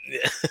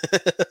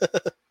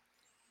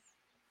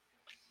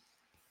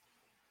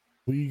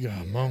 We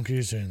got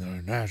monkeys in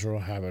their natural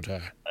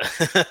habitat.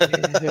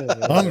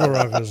 Hunger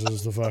Ruckus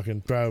is the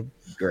fucking bro.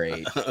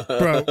 Great.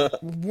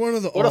 One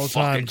of the What a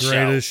all-time fucking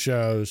greatest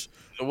shows.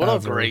 What a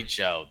ever great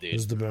show, dude.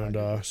 Is the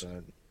Boondocks.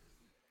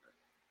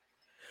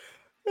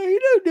 Hey, you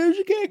know,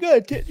 Doja Cat got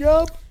a tit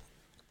job.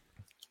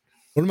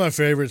 One of my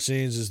favorite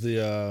scenes is the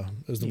hear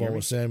one me?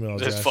 with Samuel L.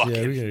 Just Jackson. fucking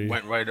Yeah, we can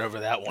went right over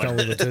that come one.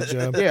 with a tit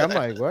job. Yeah, I'm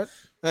like, what?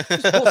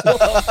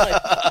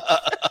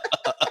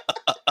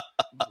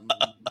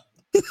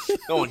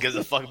 No one gives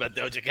a fuck about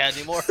Doja Cat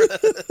anymore.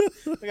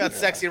 We got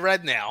Sexy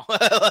Red now.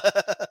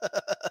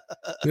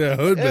 Yeah,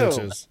 hood Ew.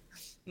 bitches.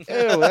 Ew,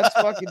 that's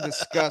fucking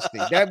disgusting.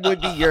 That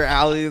would be your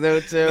alley, though,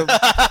 Tim.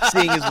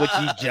 Seeing as what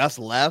you just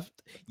left.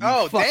 You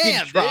Oh, fucking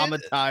damn, dude.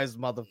 traumatized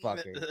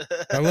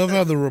motherfucker. I love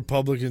how the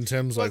Republican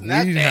Tim's like,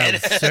 Wasn't we that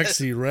have bad."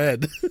 Sexy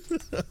Red.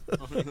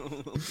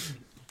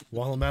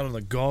 While I'm out on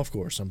the golf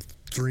course, I'm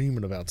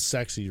dreaming about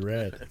Sexy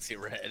Red. Sexy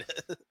Red.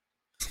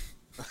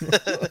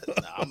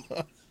 I'm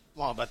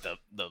all about the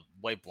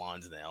white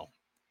blondes now.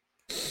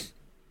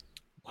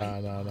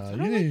 No.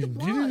 You need to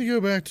go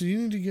back to. You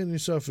need to get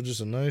yourself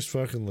just a nice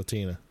fucking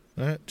Latina.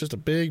 All right, just a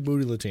big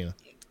booty Latina.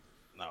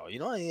 No, you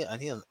know I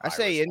need an I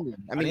say Irish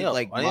Indian. I woman. mean,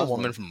 like, I need a Muslim.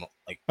 woman from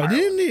like An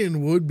Ireland.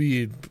 Indian would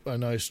be a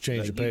nice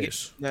change of Like, you get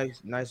pace.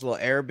 nice little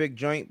Arabic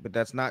joint, but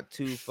that's not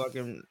too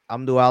fucking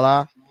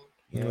Amdulillah.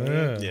 You know what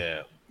I mean?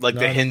 Yeah, like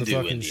Not the in the Hindu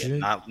fucking Indian, shit.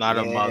 not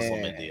a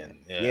Muslim Yeah. Indian.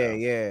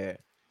 Yeah.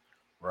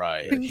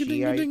 Right.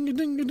 Yeah.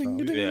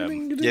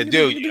 Yeah,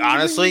 dude.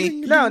 Honestly,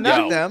 No, not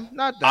Yo, them.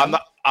 Not them.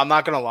 I'm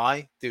not gonna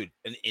lie, dude.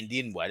 An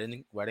Indian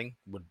wedding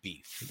would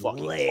be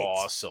fucking Lit.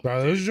 awesome,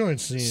 Bro, those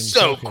joints seem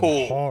So fucking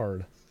cool.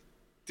 hard.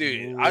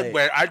 dude.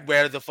 Lit. I'd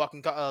wear the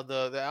fucking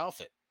the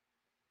outfit.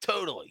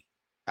 Totally,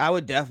 I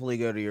would definitely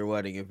go to your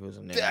wedding if it was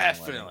an Indian wedding.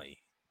 definitely.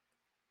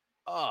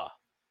 I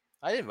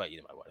didn't invite you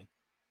to my wedding.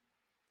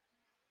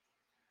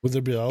 Would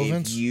there be If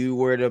elephants? you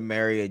were to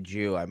marry a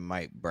Jew, I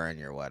might burn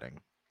your wedding.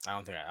 I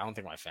don't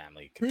think my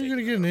family. Where are you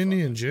gonna get an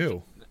Indian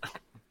Jew?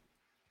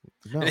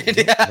 No,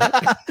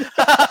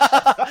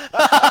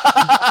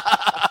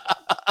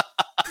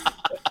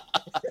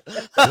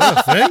 Is that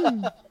a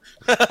thing?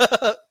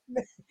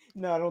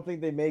 no, I don't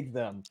think they make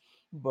them.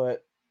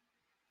 But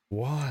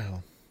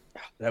Wow.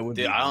 that would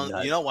Dude, be I don't.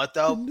 nuts. You know what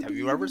though? Have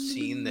you ever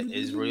seen the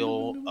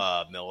Israel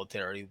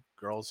military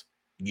girls?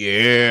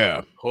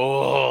 Yeah.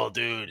 Oh,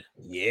 dude,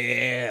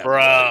 Yeah.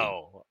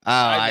 bro. Oh,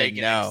 I'd I make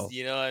an know.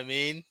 you know what I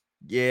mean?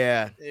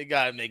 Yeah. You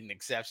gotta make an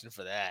exception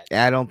for that.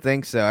 I don't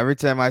think so. Every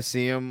time I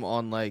see him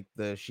on like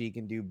the she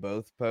can do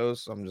both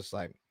posts, I'm just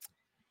like,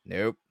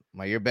 nope.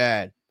 Well, you're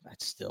bad.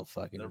 That's still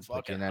fucking They're put you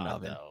fucking in that hot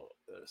oven. though.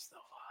 They're so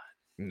hot.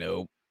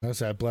 Nope. That's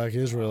that black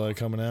Israelite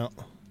coming out.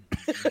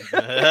 I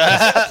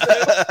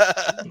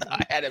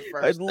had it I'd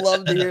first.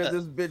 love to hear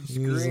this bitch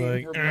He's scream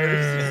like, for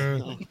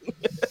mercy.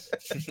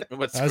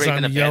 What's as screaming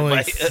I'm a bit, yelling,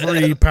 like-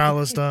 "Free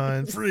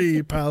Palestine!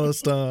 Free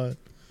Palestine!"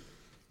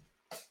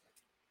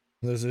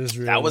 This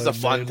Israel. That was a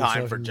fun made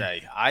time for fucking-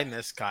 Jay. I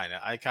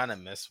kind of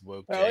miss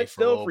Woke Oh, Jay it's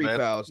for a still little free bit.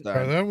 Bro,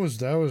 Palestine. that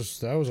was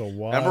a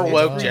wild. Remember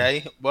Woke time.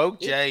 Jay? Woke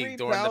It's Jay free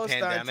during the Palestine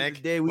to pandemic.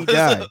 the day we was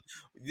die.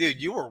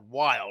 Dude, you were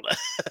wild.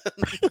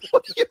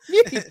 What do you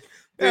mean? Dude,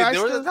 Yeah, I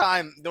there was a still-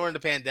 time during the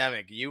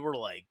pandemic you were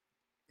like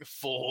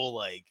full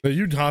like But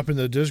you'd hop in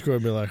the Discord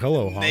and be like,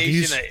 "Hello,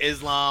 Nation honkies." of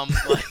Islam.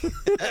 Like,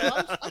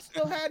 I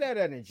still had that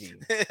energy.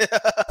 I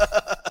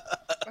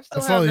I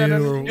still follow have that you.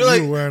 energy. Were, you're you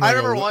like, were wearing I like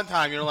remember a, one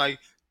time you're like,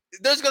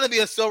 "There's gonna be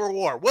a civil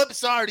war. What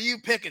side are you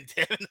picking,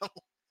 Tim?"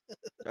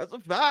 That's a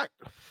fact.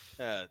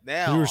 Now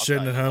You were I'll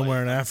sitting tell at you home white.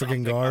 wearing I'm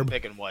African picking- garb. I'm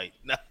picking white.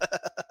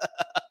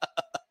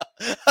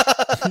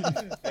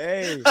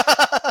 Hey,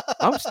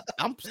 I'm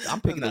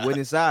picking the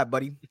winning side,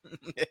 buddy.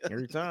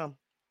 Every time.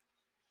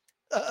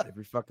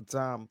 Every fucking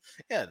time.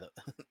 Yeah,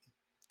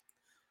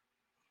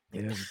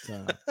 Every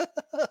time.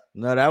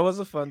 No, that was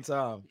a fun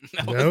time.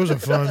 That was a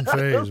fun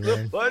phase,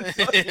 man. Fun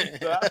fucking time.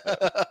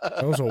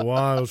 That was a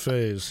wild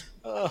phase.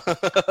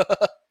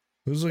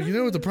 It was like, you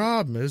know what the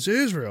problem is?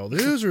 Israel. The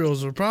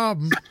Israel's the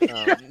problem.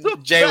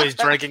 Jay was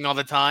drinking all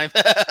the time.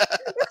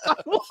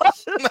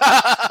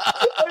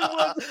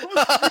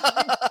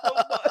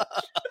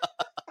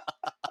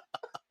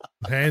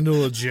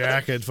 Handle a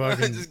jacket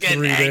fucking Just getting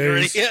 3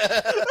 angry. days.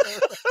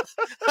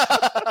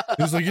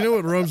 He's like, you know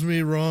what rubs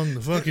me wrong?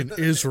 The fucking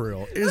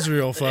Israel.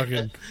 Israel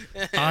fucking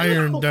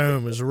Iron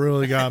Dome has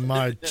really got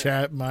my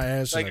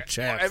ass in a Like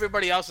chat.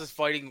 everybody else is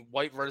fighting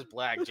white versus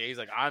black. Jay's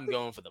like, I'm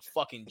going for the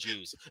fucking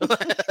Jews. I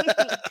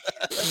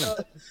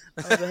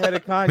was ahead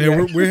of Kanye.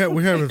 Man,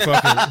 we're having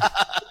fucking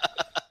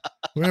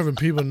we're having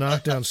people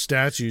knock down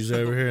statues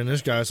over here, and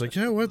this guy's like,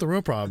 you know what the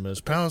real problem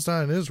is?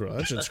 Palestine and Israel.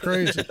 That shit's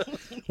crazy.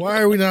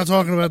 Why are we not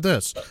talking about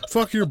this?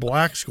 Fuck your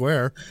black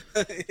square.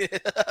 Oh,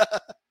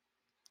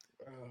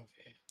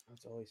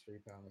 that's always free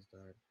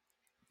Palestine.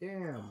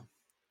 Damn.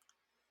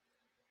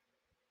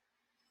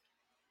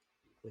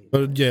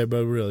 But yeah,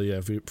 but really,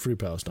 yeah, free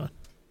Palestine.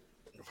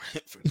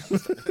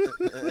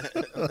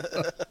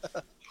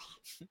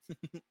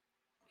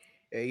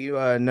 Hey, you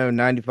know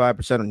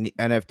 95% of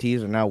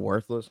NFTs are now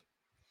worthless.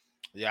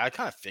 Yeah, I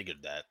kind of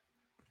figured that.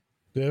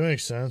 Yeah, that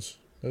makes sense.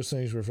 Those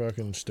things were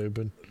fucking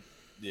stupid.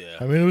 Yeah.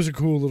 I mean, it was a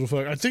cool little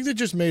fuck. I think they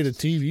just made a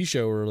TV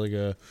show or like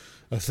a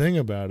thing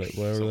about it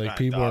where Some like kind of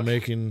people are doc.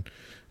 making,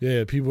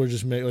 people are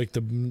just making like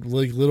the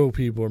like little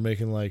people are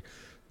making like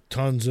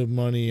tons of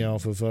money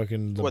off of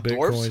fucking the What,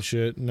 Bitcoin dwarfs?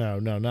 shit. No,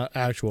 not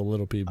actual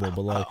little people,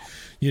 but like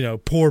Oh.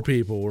 poor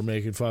people were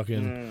making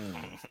fucking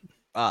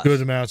Us.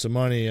 good amounts of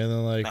money, and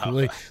then No.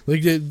 like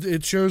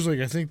it shows like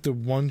I think the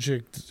one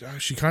chick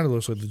she kind of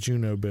looks like the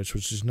Juno bitch,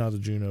 which is not the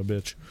Juno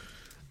bitch.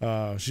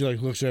 She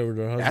like looks over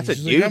to her husband. That's a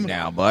She's dude like,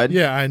 now, bud.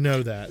 Yeah, I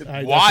know that. That's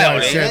why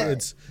Wild, I ain't said it?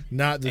 it's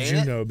not the Ain't it?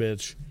 Juno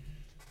bitch.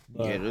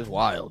 Yeah, it is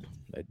wild.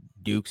 That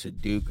Duke's a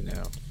Duke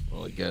now.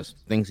 Well, I guess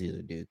thinks he's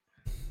a Duke.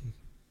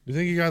 You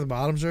think he got the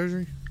bottom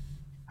surgery?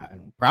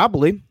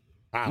 Probably.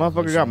 I don't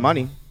think Motherfucker so. got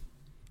money.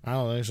 I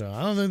don't think so.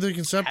 I don't think they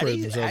can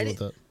separate themselves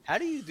with it. How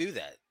do you do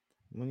that?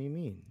 What do you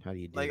mean? How do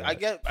you do Like,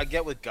 that? I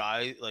get with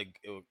guy, like,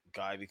 a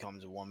guy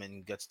becomes a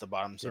woman, gets the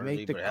bottom To surgery,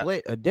 make the but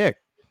clit a dick.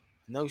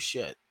 no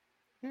shit.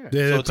 Yeah. Yeah, So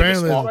it's like a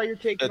apparently, small- That's why you're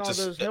taking all It's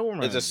a, those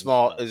hormones. it's a and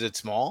small. stuff. Is it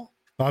small?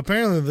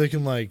 apparently they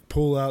can like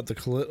pull out the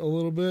clit a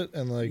little bit,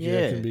 and like Yeah.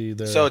 it can be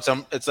there. So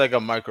it's like a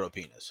micro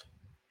penis.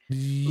 A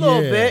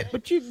little bit,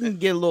 but you can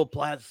get a little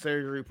plastic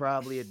surgery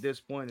probably at this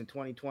point in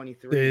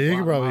 2023. Yeah, they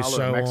could probably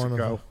Guatemala or sew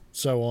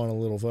Mexico. on a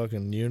little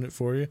fucking unit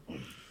for you.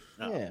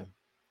 No. Yeah.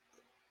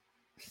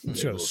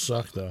 It's gonna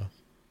suck though.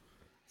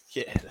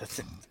 Yeah. That's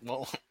it.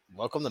 Well,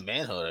 welcome to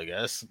manhood, I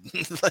guess.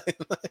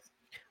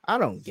 I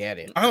don't get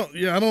it. I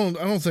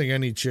don't think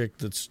any chick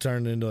that's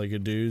turned into like a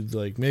dude,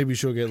 like maybe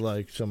she'll get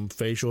like some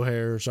facial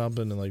hair or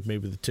something, and like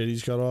maybe the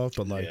titties cut off,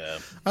 but like yeah.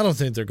 I don't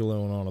think they're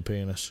gluing on a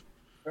penis.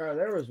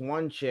 There was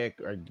one chick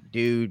or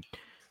dude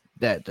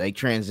that like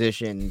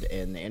transitioned,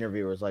 and the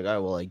interviewer was like,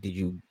 "Oh, well, like, did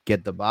you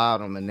get the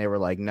bottom?" And they were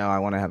like, "No, I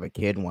want to have a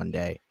kid one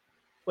day."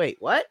 Wait,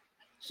 what?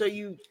 So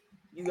you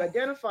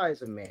identify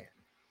as a man.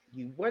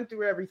 You went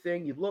through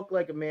everything. You look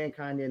like a man,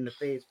 kind of in the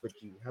face, but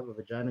you have a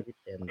vagina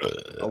and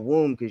a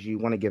womb because you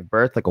want to give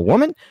birth like a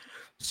woman.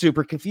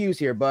 Super confused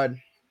here, bud.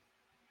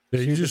 Yeah,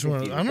 you Super just want.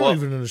 confused. I don't Well-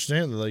 even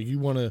understand that. Like you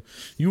want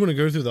to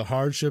go through the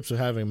hardships of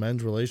having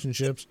men's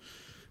relationships,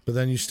 but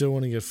then you still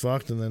want to get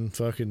fucked and then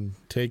fucking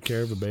take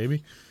care of a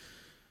baby.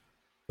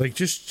 Like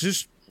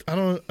just I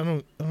don't.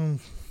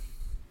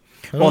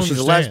 Well, she's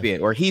a understand.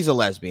 lesbian, or he's a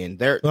lesbian.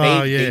 They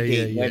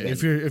date women.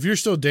 If you're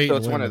still dating, So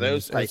it's one of women,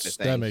 those type of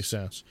that things. makes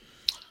sense.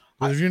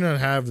 But if you're not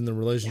having the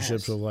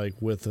relationships Yes. of like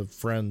with the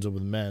friends or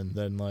with men,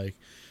 then like,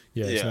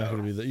 it's not Yeah.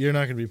 going to be. You're not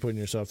going to be putting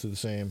yourself through the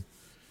same.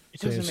 It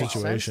Same doesn't make sense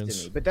situations.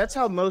 to me. But that's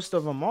how most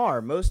of them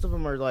are. Most of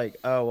them are like,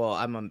 oh well,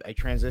 I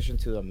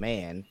transitioned to a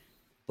man,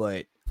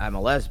 but I'm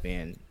a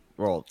lesbian.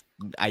 Well,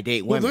 I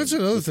date Well, women. that's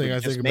another which thing would I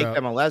just think make about.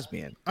 them a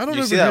lesbian. I don't You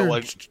ever see that, hear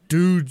like-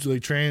 dudes,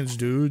 like trans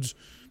dudes.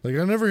 Like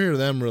I never hear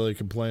them really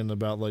complaining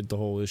about like the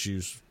whole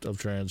issues of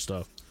trans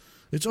stuff.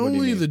 It's What do you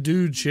only mean? the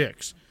dude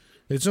chicks.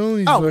 It's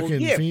only Oh, well, fucking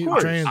yeah, of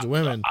course. trans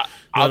women.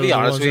 I'll that be are the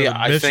honest ones with you. that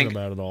are I bitching think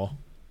about it all.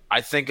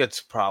 I think it's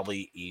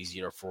probably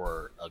easier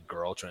for a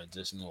girl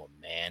transitioning to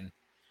a man.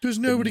 Because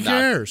nobody not-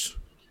 cares.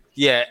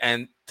 Yeah,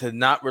 and to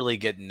not really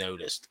get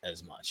noticed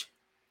as much.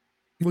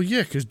 Well,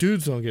 yeah, because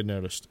dudes don't get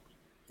noticed.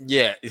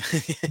 Yeah.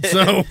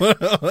 So,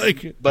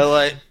 like, but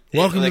like,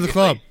 welcome like, to the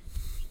club.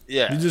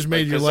 Yeah, You just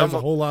made your life a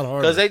whole lot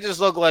harder. because they just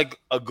look like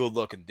a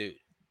good-looking dude.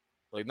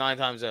 Like 9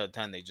 times out of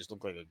 10, they just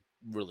look like a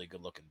really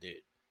good-looking dude.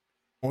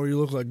 Or you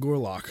look like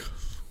Gorlock.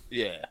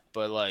 Yeah,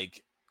 but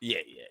like, yeah.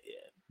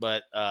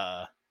 But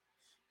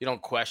you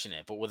don't question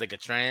it. But with like a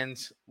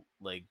trans,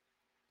 like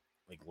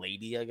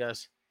lady, I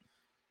guess.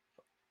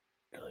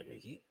 You're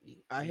like,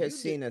 I had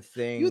seen a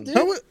thing. you did?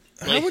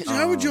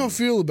 How would y'all Um,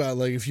 feel about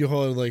like if you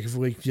had like if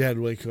like you had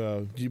like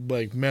you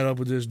like met up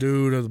with this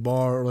dude at the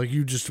bar, or like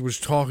you just was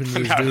talking to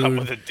this Met up dude?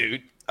 with a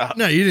dude.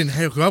 No, you didn't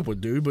hook up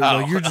with dude, but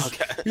like you're just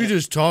okay. you're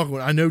just talking.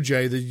 I know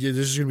Jay that this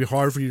is gonna be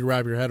hard for you to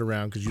wrap your head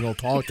around because you don't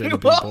talk to any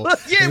people. Well,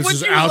 yeah, This what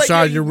is you was like,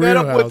 outside yeah, your you met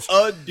up wheelhouse.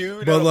 with a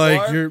dude But at a like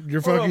bar? you're Hold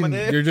on, fucking my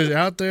nigga. you're just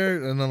out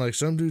there, and then like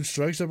some dude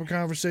strikes up a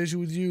conversation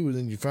with you, and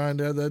then you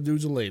find out that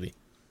dude's a lady.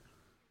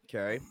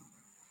 Okay.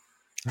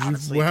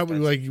 Honestly, How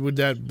depends. like would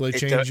that like It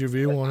change does- your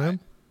view on him?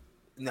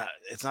 No,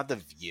 it's not the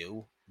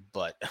view,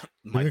 but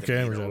Your camera's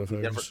demeanor out would of be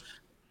focus. different.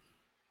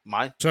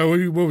 Mine? So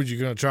what would you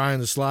gonna try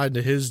and slide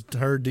to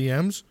her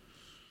DMs?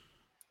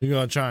 You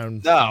gonna try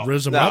and No,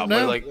 rizz them no, up but,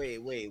 now? like-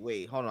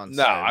 Wait. Hold on.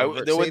 No, sorry, I-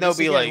 revert- there would say no this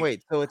be, again. like-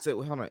 Wait. So it's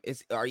hold on.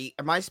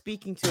 Am I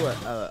speaking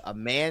to a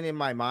man in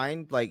my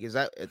mind? Like, is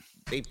that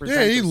they present?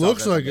 Yeah, he themselves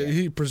looks as a like man.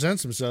 he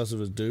presents himself as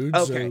a dude.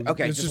 Okay. so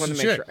Okay. it's Just want a to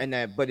make chick. sure.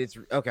 And but it's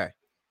okay.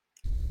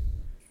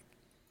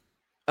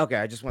 Okay.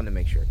 I just wanted to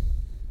make sure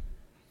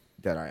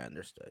that I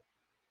understood.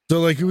 So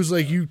like it was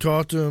like you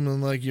talked to him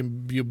and like you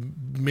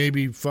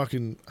maybe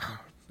fucking.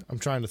 I'm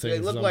trying to think. They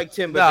of look something. like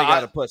Tim, but No, they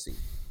got I- a pussy.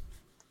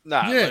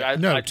 Nah, Yeah,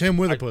 like, Tim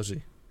with I- a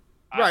pussy.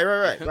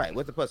 Right.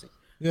 With the pussy.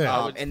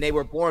 Yeah, And they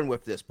were born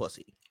with this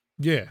pussy.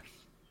 yeah.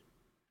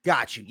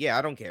 Got you. Yeah,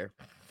 I don't care.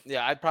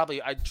 Yeah,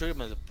 I'd treat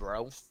him as a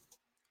bro.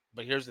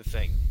 But here's the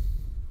thing.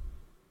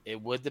 It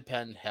would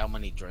depend how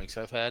many drinks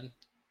I've had.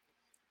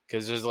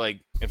 Because there's like,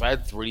 if I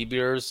had 3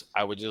 beers,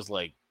 I would just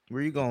like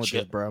Where you going with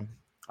this, Shit. bro?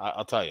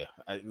 I'll tell you.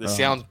 This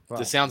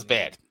fuck. sounds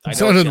bad. I It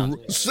know it sounds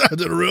bad.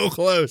 sounded real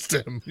close,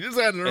 Tim. You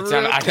sounded It real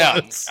sounded, I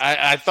know. close.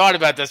 I thought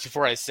about this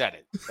before I said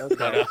it.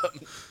 But,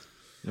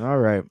 All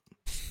right.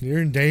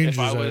 You're in danger If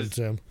I zone, was-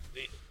 Tim.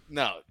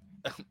 no.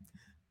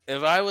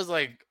 If I was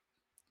like,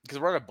 because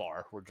we're at a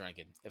bar, we're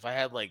drinking. If I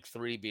had like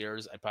 3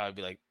 beers, I'd probably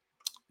be like,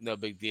 no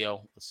big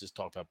deal. Let's just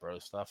talk about bro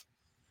stuff.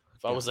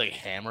 If I was like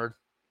hammered,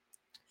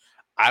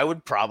 I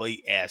would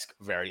probably ask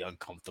very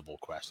uncomfortable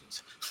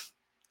questions.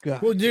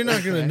 Well, you're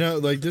not gonna know.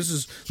 Like this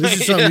is You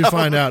something you know?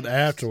 find out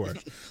afterward.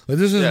 Like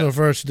this isn't Yeah. the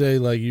first day.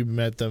 Like you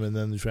met them and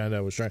then you found out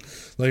it was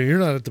trans. Like you're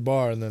not at the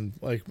bar and then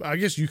like I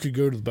guess you could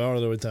go to the bar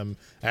with them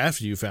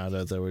after you found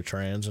out they were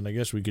trans, and I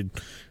guess we could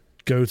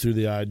go through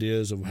the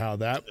ideas of how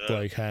that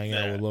like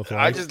hangout Yeah. would look like.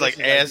 I just like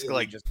This is ask ideally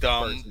like just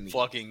dumb first meet.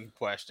 fucking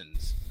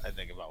questions. I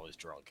think if I was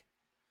drunk,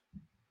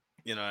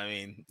 you know what I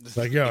mean?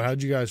 like, yo,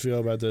 how'd you guys feel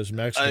about this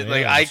Mexican? I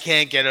aliens?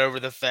 can't get over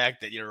the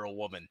fact that you're a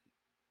woman.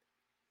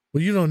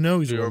 Well, you don't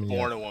know he's a You were woman yet.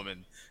 born a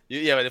woman.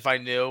 Yeah, but if I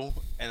knew,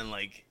 and then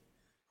like,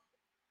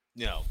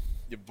 you know,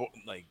 you're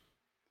like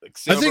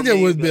I think that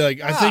would be like.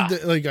 I think ah.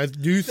 that like I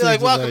do Be think like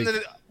that, welcome like,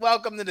 to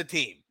welcome to the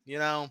team. You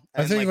know,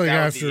 I And, think like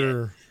that would be it.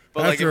 after. But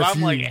like after if a I'm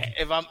few-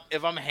 like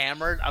if I'm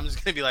hammered, I'm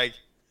just gonna be like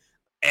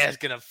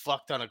asking a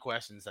fuck ton of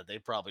questions that they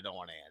probably don't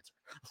want to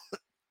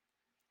answer.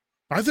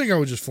 I think I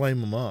would just flame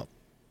them up.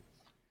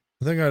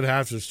 I think I'd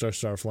have to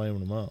start flaming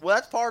them up. Well,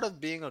 that's part of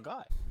being a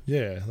guy.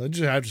 Yeah, I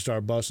just have to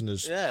start busting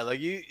this. Yeah, like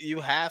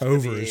you have to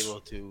Ovaries. be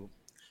able to.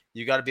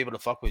 You got to be able to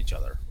fuck with each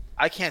other.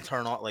 I can't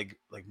turn on like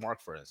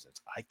Mark, for instance.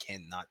 I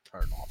cannot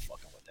turn off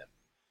fucking with him.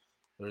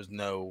 There's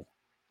no.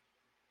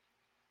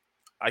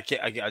 I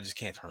can't. I just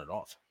can't turn it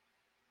off.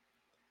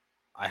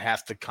 I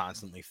have to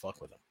constantly fuck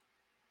with him.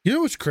 You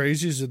know what's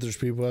crazy is that there's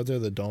people out there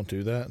that don't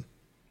do that.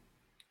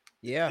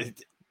 Yeah.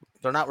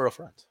 They're not real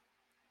friends.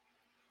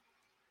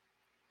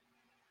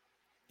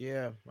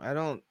 Yeah.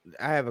 I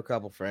have a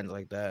couple friends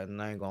like that,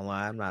 and I ain't gonna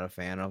lie, I'm not a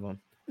fan of them.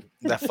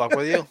 That fuck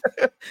with you.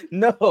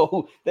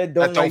 No, that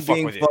don't don't like fuck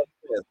being with you. fucked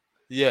with.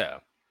 Yeah.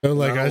 So,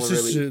 like, No, I just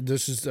really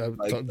this is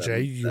like them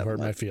Jay. You that hurt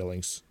my much.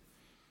 feelings.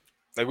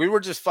 Like we were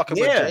just fucking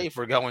with Yeah. Jay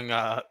for going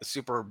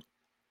super,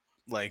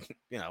 like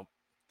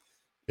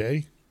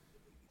Jay.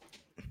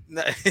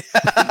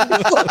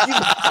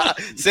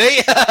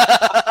 See,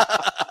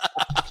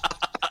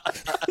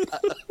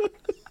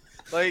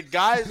 like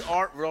guys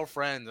aren't real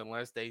friends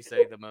unless they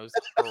say the most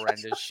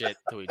horrendous shit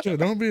to each Yeah,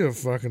 other. don't be a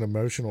fucking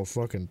emotional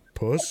fucking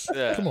puss.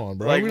 Yeah. Come on,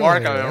 bro. Like We don't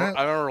Mark, need I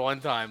that. remember one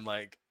time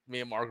like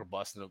me and Mark were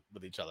busting up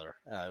with each other.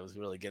 And I was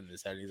really getting in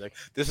his head. He's like,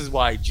 "This is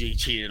why G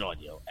cheated on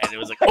you," and it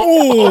was like,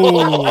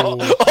 Oh.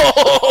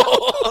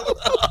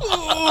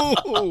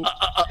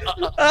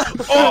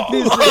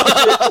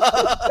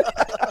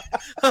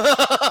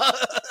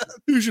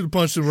 You should have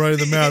punched him right in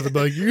the mouth and be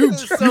like, "You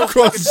It's so crossing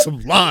fucking- some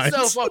lines."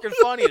 It's so fucking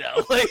funny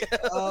though. Like,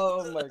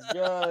 Oh my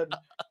god.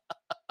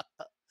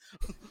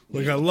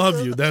 Like, I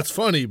love you. That's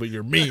funny, but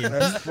you're mean.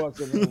 That's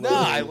fucking no,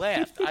 I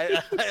hilarious.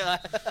 laughed.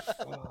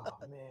 Oh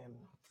man.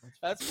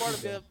 That's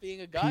part of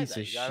being a guy. Piece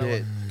Though. of You gotta,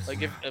 shit.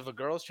 like if a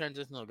girl's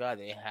transitioning to a guy,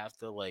 they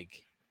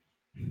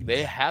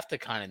have to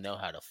kind of know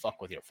how to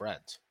fuck with your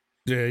friends.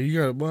 Yeah, you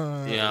got.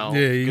 Well, You know,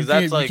 yeah, you 'cause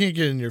can't, that's like- you can't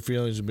get in your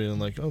feelings and being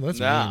like, "Oh, that's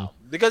mean." No,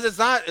 because it's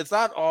not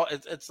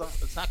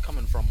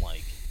coming from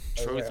like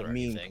truth a or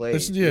mean anything.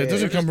 place. It doesn't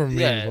You're come from a mean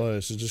yeah.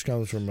 place. It just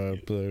comes from the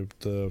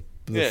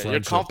Yeah, you're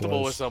friendship comfortable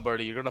place. with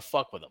somebody, you're gonna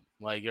fuck with them.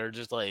 Like you're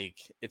just like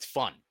it's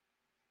fun.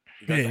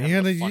 Yeah, guys are you having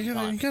gotta, a you fun gotta,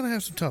 time. you gotta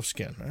have some tough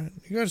skin, right?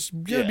 You gotta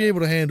Yeah. be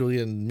able to handle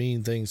getting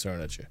mean things thrown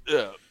at you.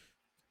 Yeah.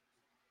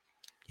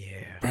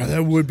 Yeah. Bro,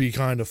 that would be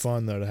kind of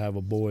fun though to have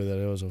a boy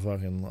that was a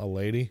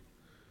lady.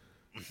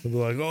 They'd be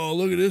like, "Oh,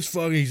 look at this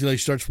fucking." He like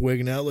starts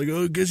wigging out like,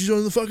 "Oh, guess he's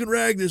on the fucking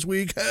rag this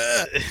week."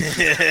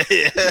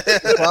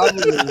 The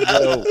problem is,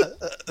 though,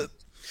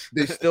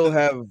 they still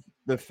have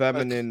the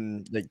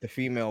feminine, like the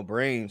female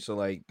brain, so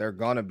like they're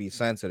gonna be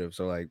sensitive.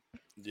 So like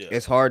Yeah.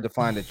 it's hard to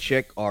find a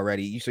chick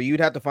already. So you'd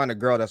have to find a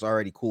girl that's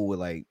already cool with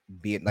like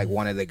being like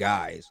one of the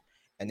guys,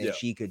 and then Yeah.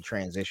 she could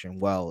transition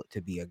well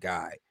to be a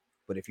guy.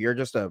 But if you're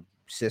just a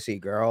sissy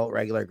girl,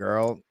 regular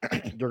girl,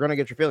 you're gonna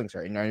get your feelings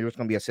hurt. You know, you're just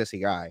gonna be a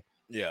sissy guy.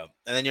 Yeah.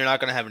 And then you're not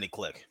gonna have any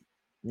click.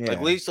 Yeah. Like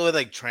at least with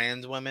like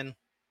trans women,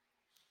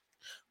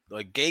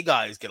 like gay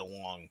guys get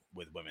along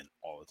with women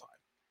all the time.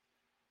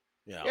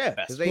 You know, Yeah,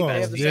 best because they Well,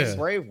 have the yeah. same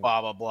brave.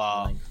 blah blah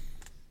blah.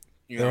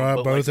 You They're know, all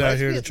but, both like, out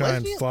here to try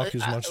and lesbian- fuck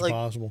as I- much as like,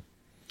 possible.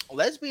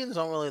 Lesbians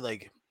don't really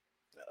like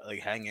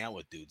hang out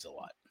with dudes a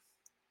lot.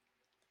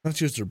 That's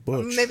just their I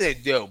butch. mean, maybe they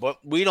do, but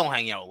we don't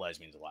hang out with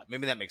lesbians a lot.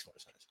 Maybe that makes more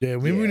sense. Yeah,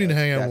 maybe we need to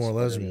hang out that's more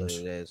literally lesbians.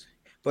 what it is.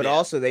 But Yeah.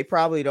 also, they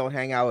probably don't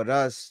hang out with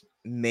us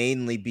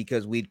mainly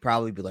because we'd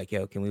probably be like,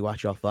 "Yo, can we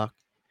watch y'all fuck?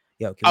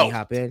 Yo, can Oh, we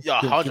hop in? yeah,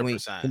 Can-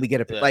 100%. Can we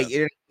get a Yeah. like? You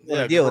don't Yeah,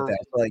 want to deal with we're-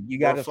 that. So, like, you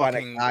got to find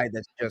fucking a guy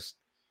that's just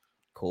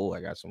cool.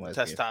 I got some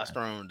lesbian friends.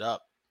 Testosterone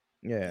up,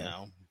 Yeah, you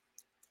know.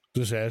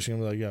 Just asking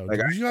them like, "Yo, Like,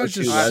 do I you know guys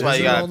two just That's sit why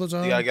you there gotta, all the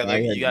time?" you gotta get like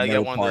I had you gotta no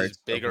get one of those parts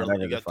of bigger. whatever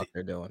You the got fuck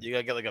they're doing. you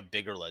gotta get like a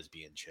bigger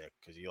lesbian chick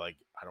because you like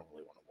I don't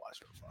really want to watch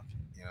her fuck.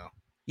 You know.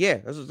 Yeah,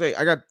 that's what I say.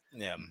 I got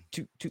Yeah,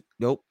 two.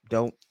 Nope,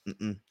 don't.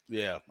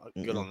 yeah,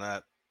 good on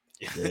that.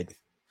 Good.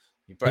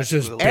 You There's practically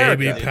just live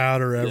baby it.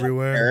 powder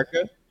everywhere.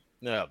 Erica,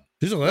 Yeah,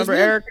 She's a remember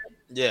lesbian. Erica?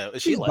 yeah.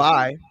 Is she She's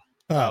lesbian?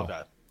 bi, Oh,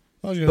 Okay.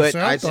 I was gonna but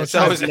say. I thought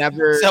so she is I've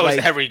never So like.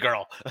 is every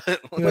girl. Yeah.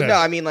 But no,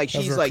 I mean like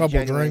After she's a like couple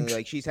genuinely drinks.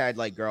 like she's had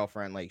like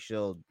girlfriend like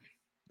she'll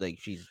like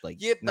she's like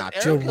Yeah, but not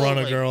She'll Erica, run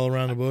a like- girl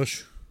around the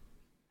bush.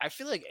 I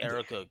feel like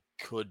Erica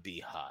could be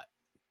hot.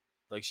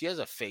 Like she has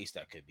a face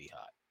that could be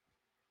hot.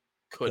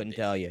 couldn't be.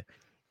 tell you,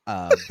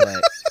 but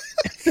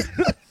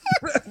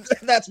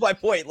that's my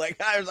point. Like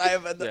I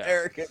have the Yeah.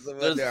 Erica in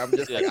There's- there. I'm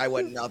just like yeah. I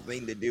want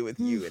nothing to do with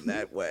you in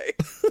that way.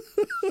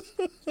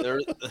 There-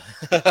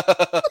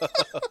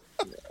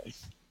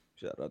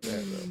 Shout out to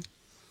her though.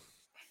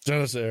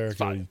 Shout out to Erica.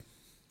 Fine.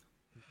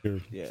 Your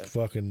Yeah.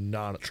 fucking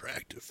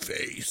non-attractive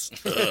face.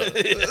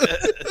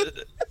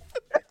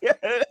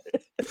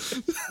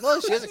 no,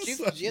 she has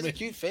a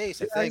cute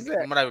face. I think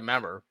Exactly. from what I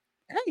remember.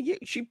 Hey, yeah,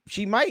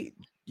 she might.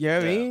 You know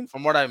what I Yeah, mean?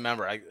 from what I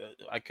remember,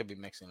 I could be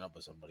mixing it up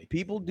with somebody.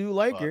 People do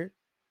like But- her.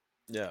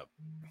 Yeah.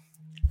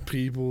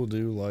 People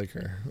do like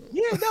her.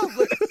 Yeah, no,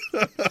 but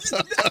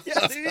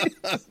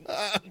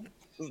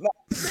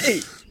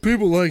hey,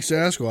 People like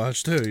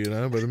Sasquatch too, you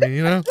know. But I mean,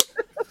 you know,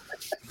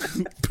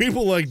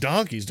 people like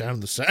donkeys down in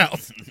the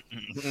south.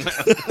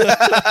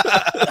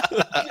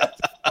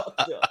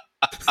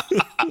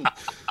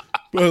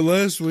 But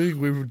last week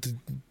we were.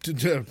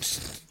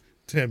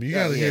 Tim, you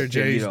got to hear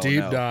Tim, you Jay's don't deep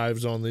know.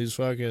 dives on these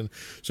fucking.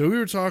 So we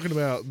were talking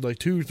about like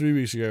 2 or 3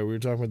 weeks ago. We were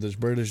talking about this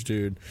British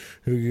dude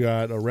who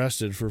got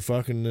arrested for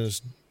fucking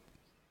this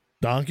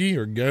donkey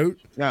or goat.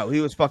 no, he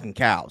was fucking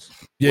cows.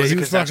 Yeah, Was he it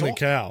was fucking a consensual?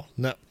 cow.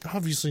 No,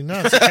 obviously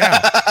not. It's a cow.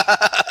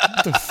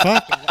 What the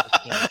fuck?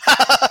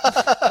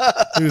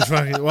 He was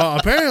fucking. Well,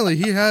 apparently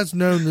he has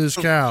known this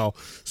cow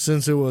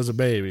since it was a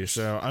baby.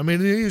 So I mean,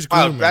 he's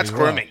Wow, grooming. that's as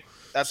well. grooming.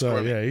 That's So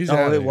grooming. yeah, he's. Oh,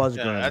 outta it here. was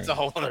Yeah, grooming. that's a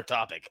whole other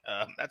topic.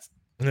 That's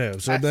Yeah.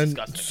 So That's then,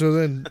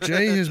 disgusting.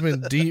 Jay has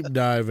been deep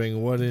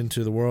diving what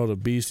into the world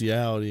of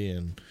bestiality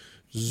and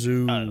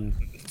zoo. what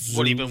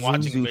have you been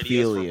watching videos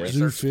Zoophilia. for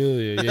research?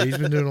 Zoophilia. Yeah, he's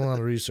been doing a lot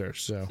of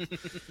research. So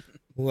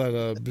let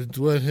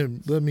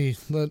me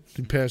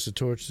pass the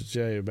torch to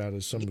Jay about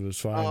some of his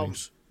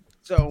findings.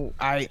 So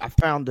I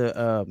found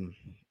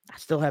I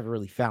still haven't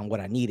really found what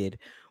I needed,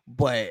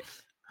 but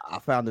I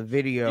found a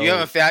video. You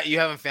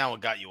haven't found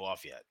what got you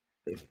off yet.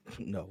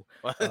 No.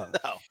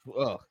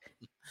 No.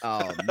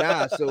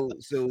 Nah.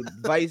 So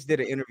Vice did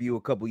an interview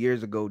a couple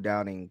years ago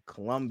down in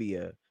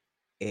Colombia,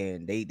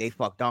 and they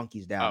fuck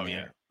donkeys down Oh yeah,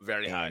 there.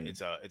 very high. And- Yeah,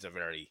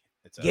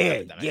 it's an Yeah,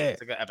 epidemic. yeah.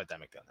 It's like an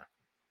epidemic down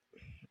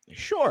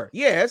Sure.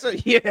 Yeah, it's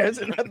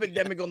an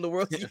epidemic on the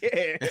world. Yeah.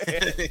 there.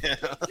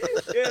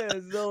 Yeah.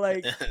 So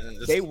like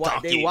This they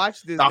donkey-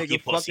 watched this donkey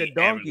nigga fuck a pussy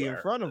donkey in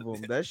everywhere. front of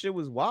them. That shit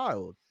was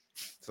wild.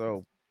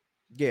 So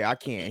yeah, I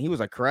can't. He was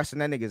like caressing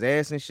that nigga's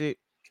ass and shit.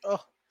 Oh.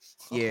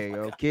 Yeah, my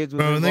yo, God. kids was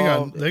Bro, and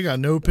involved. they got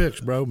no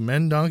picks, bro.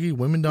 Men donkey,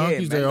 women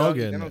donkeys, men they all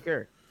donkeys, getting they it. don't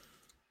care.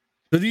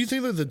 So do you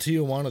think that the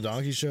Tijuana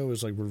Donkey Show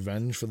is like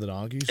revenge for the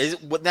donkeys? Is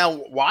it, now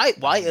why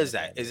is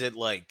that? Is it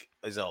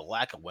a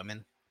lack of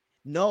women?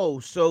 No,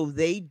 so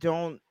they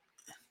don't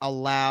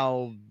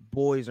allow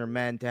boys or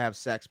men to have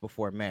sex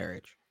before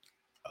marriage.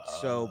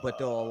 So, but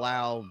they'll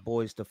allow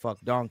boys to fuck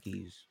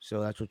donkeys.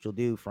 So that's what you'll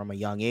do from a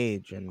young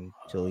age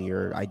until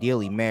you're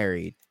ideally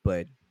married.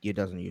 But it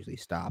doesn't usually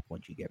stop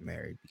once you get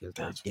married because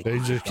they're That's They addicted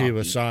to just keep a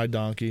donkeys. side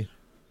donkey.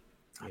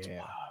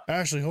 Yeah,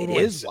 Ashley, hold it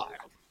on. is wild.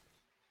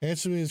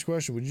 Answer me this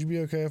question. Would you be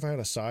okay if I had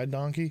a side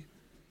donkey?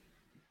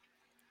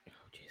 Oh,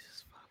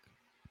 Jesus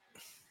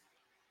fuck.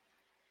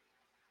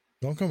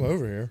 Don't come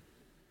over here.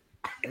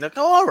 No,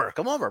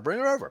 come over, bring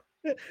her over.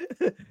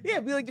 Yeah,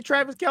 be like the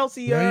Travis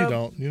Kelsey. No, you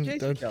don't. You,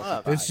 Jason that-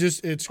 Kelce it's vibe.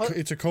 just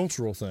it's a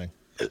cultural thing.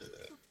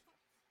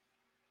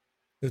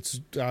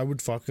 It's I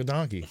would fuck a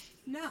donkey.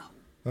 No.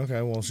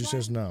 Okay, well she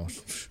says no.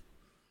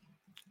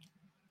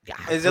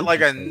 Yeah, Is it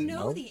like a You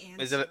know No. the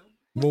answer. Is it-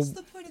 What's Well-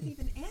 the point of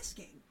even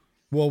asking?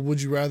 Well,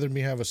 would you rather me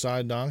have a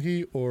side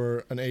donkey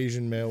or an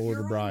Asian male You're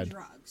order on bride?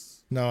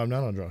 drugs. No, I'm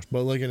not on drugs.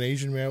 But like an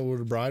Asian male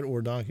order bride or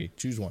a donkey.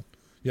 Choose one.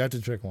 You have to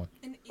pick one.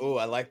 An Oh,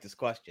 I like this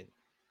question.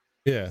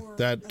 Yeah, Or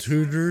that a side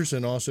tutors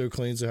and also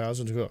cleans the house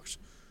and cooks.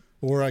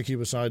 Or I keep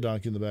a side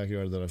donkey in the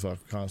backyard that I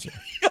fuck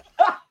constantly.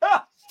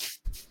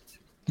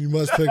 You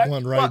must pick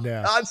one right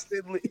now.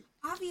 Constantly.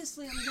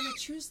 Obviously, I'm gonna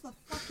choose the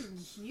fucking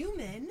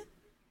human.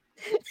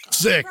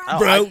 Sick, Oh,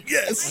 bro.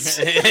 Yes.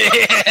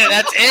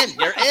 That's in.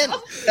 You're in.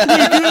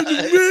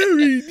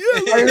 Married.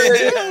 Yeah,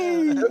 let's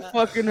go. I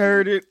fucking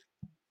heard it.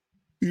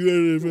 You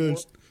ready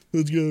first?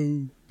 Let's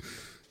go.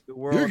 The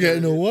world You're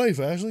getting heard a it. wife,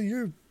 Ashley.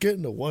 You're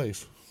getting a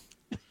wife.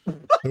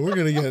 And we're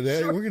gonna get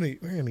that. We're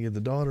gonna get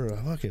the daughter a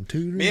fucking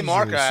tutor. Me and This is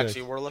Mark gonna be sick.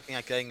 actually we're looking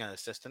at getting an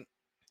assistant.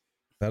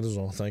 That is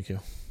all. Thank you.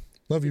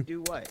 Love you.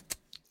 Do what?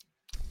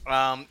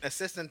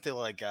 Assistant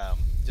to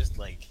just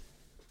like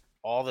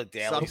all the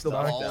daily Suck the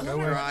stuff. ball No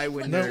way. dry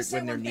when No.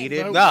 they're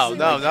needed. No,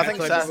 no, Let nothing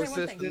me just sexual.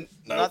 say one thing.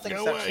 Nothing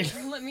No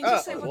sexual. way. Let me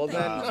just say well one thing.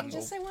 then- Let me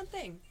just say one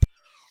thing.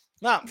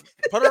 No,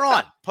 put her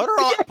on. Put her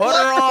on. Put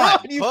her on.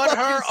 You Put her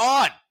fucking-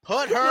 on.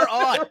 Put her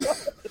on.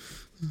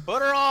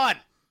 Put her on.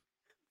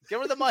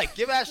 Give her the mic.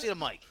 Give Ashley the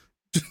mic.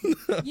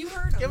 You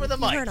heard him. Give her the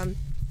You mic. heard him.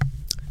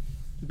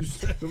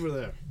 Over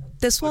there.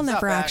 This will What's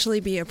never up, Ash? actually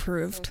be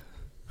approved.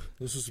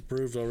 This is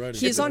approved already.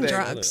 He's on thing.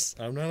 drugs.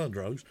 I'm not on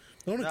drugs.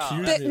 Don't No.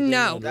 accuse But me of being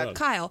no, on drugs.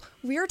 Kyle,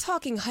 we are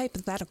talking No, this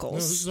hypotheticals.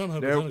 is not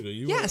hypothetical.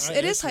 You Yes, I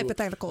it is asked you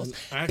hypotheticals. an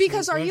actual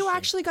Because are you question.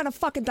 actually gonna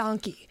fuck a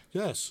donkey?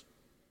 Yes.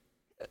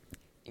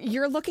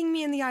 You're looking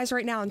me in the eyes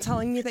right now and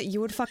telling me that you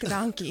would fuck a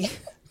donkey.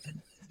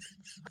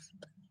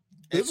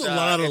 There's It's, a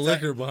lot of it's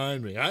liquor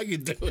behind me. I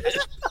can do it.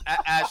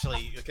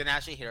 Ashley, can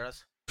Ashley hear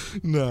us?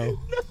 No.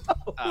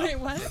 Oh, Wait,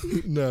 what?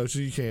 No,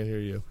 she can't hear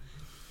you.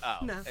 oh,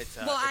 No. It's,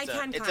 Well, I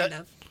can kind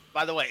of.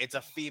 By the way, it's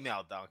a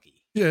female donkey.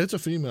 Yeah, it's a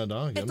female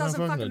donkey. It I'm not doesn't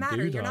fucking fucking a matter.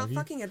 dude You're donkey.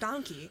 not fucking a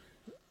donkey.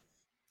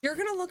 You're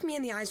gonna look me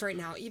in the eyes right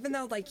now, even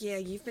though, like, yeah,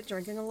 you've been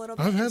drinking a little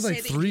bit. I've and had say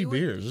like that 3 you would-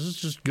 beers. This is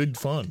just good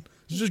fun.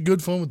 This is just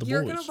good fun with the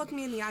You're boys. gonna look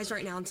me in the eyes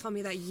right now and tell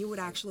me that you would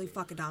actually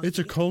fuck a donkey. It's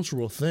a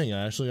cultural thing,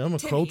 Ashley. I'm a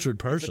Timmy, cultured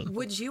person.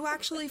 Would you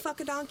actually fuck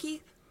a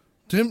donkey?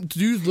 Tim, do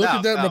you look No,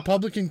 at that no.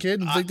 Republican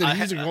kid and think that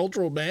he's a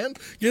cultural man?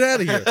 Get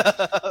out of here.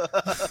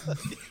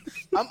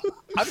 I'm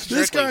This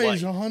strictly guy white.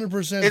 is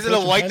 100%. Is it a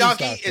pushing white penny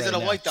donkey? stocks Is it a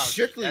right now. white donkey?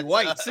 Strictly That's,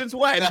 white. Since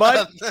when,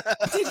 bud?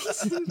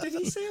 Did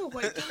he say a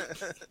white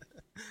donkey?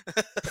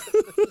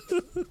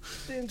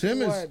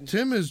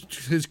 Tim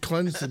has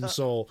cleansed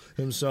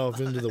himself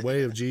into the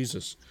way of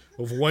Jesus,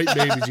 of white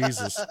baby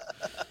Jesus.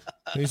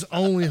 He's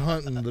only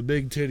hunting the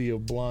big titty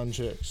of blonde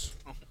chicks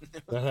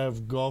that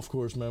have golf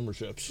course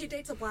memberships. He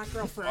dates a black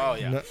girl friend. Oh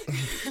yeah. No-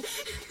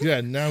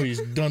 yeah, now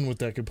he's done with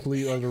that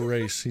complete other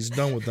race. He's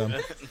done with them.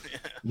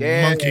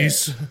 Yeah.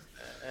 Monkeys.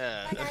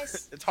 Yeah. Hi,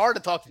 guys. It's hard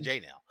to talk to Jay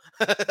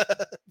now.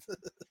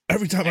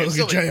 Every time I look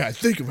so at Jay, I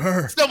think of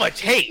her. So much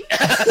hate.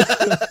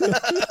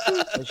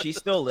 Does she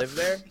still live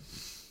there?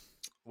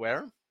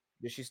 Where?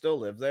 Does she still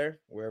live there?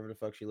 Wherever the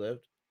fuck she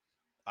lived?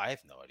 I have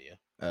no idea.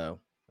 Oh,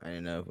 I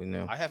didn't know if we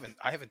knew. I haven't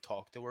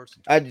talked to her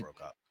since I we d- broke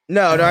up.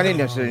 No, I didn't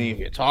necessarily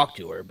need to talk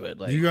to her, but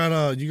like, You got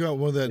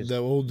one of that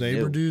old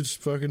neighbor Ew. dude's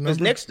fucking because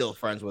number. Nick's still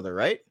friends with her,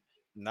 right?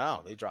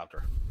 No, they dropped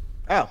her.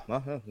 Oh,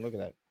 well, look at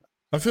that.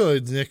 I feel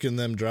like Nick and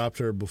them dropped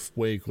her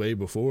way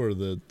before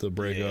the Yeah, a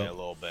breakup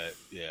little bit.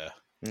 Yeah.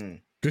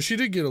 because she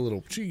did get a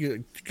little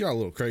got a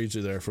little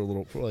crazy there for a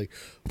little like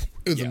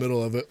in the Yeah.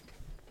 middle of it.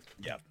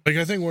 Yeah. Like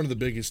I think one of the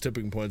biggest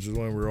tipping points was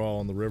when we were all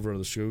on the river of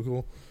the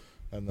Schuylkill,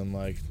 and then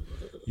like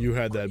you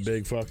had that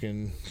big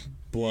fucking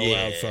blowout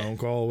Yeah. phone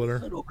call with her. A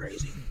little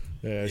crazy.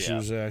 Yeah, she Yeah.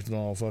 was acting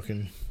all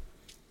fucking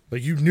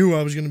like you knew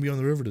I was gonna be on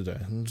the river today,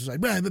 and it's like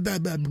blah blah blah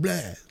blah blah.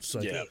 blah. It's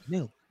like Yeah.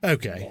 No.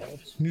 okay,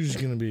 you're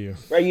just gonna be.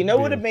 Right, you know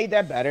what Beer. would have made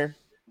that better?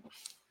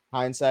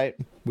 Hindsight.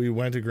 We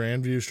went to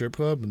Grandview Strip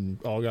Club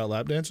and all got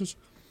lap dances.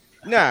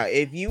 No,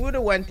 if you would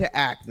have went to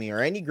Acme or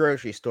any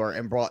grocery store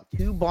and brought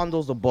 2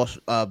 bundles of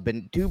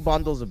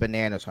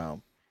bananas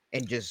home,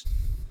 and just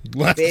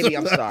baby,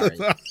 I'm sorry,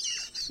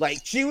 like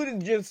she would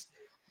have just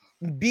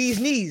bee's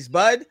knees,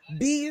 bud,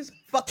 bee's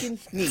fucking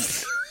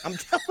knees. I'm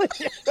telling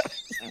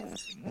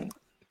you.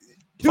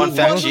 2 Fun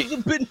fact, bundles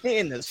of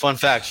bananas. Fun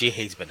fact: she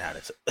hates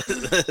bananas.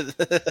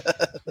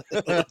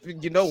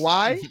 You know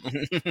why?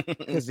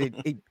 Because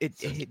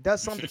it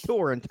does something to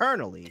her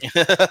internally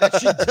that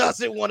she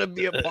doesn't want to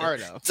be a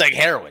part of. It's like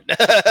heroin. She's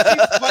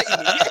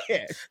fighting it,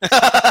 yeah.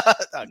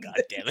 Oh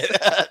god damn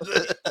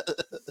it!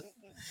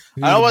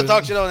 I don't want to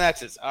talk shit on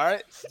exes. All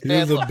right. You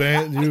have the luck.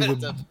 band. You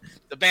have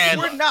The band.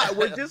 We're look. not.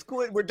 We're just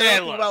quit. We're Bad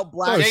talking luck. about Oh,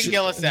 black. Shane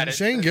Gillis said it.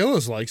 Shane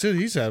Gillis likes it.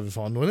 He's having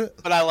fun with it.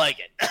 But I like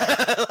it.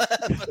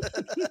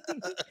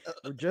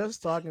 We're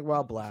just talking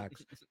about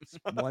blacks.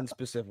 One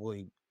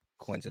specifically,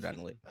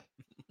 coincidentally.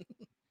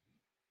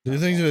 Do you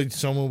think that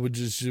someone would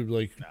just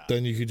like Nah.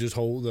 then you could just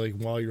hold like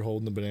while you're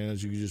holding the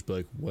bananas, you could just be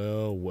like,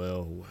 well.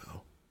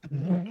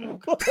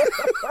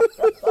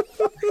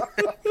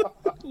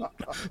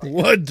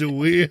 What do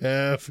we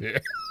have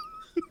here?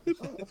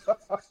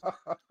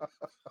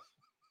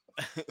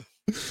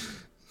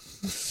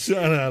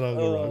 Shout out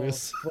Uncle Oh.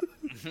 Ruckus.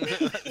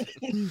 God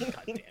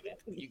damn it,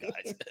 you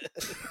guys.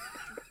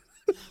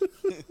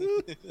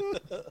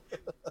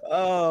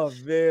 Oh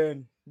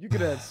man, you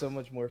could have had so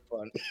much more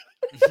fun.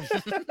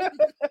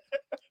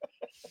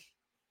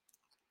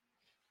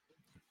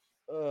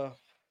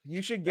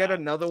 You should get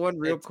another one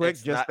real It's- quick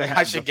it's just not- to have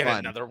I should the get fun.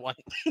 another one.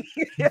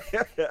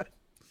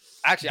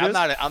 Actually, I'm Just-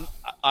 not. I'm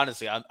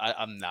honestly,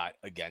 I'm not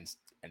against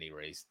any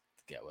race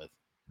to get with.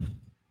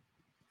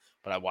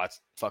 But I watched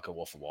fucking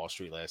Wolf of Wall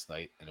Street last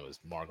night, and it was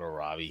Margot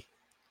Robbie.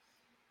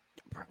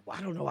 Bro, I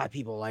don't know why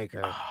people like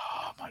her.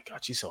 Oh my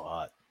god, she's so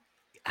hot.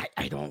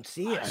 I don't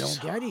see it. I don't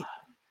So get it. hot.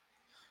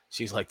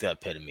 She's like the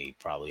epitome,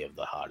 probably, of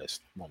the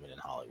hottest woman in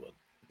Hollywood.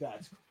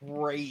 That's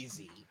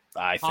crazy.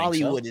 I think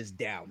Hollywood so. is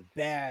down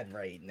bad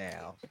right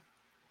now.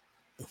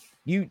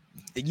 You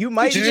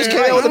might She Yeah, just be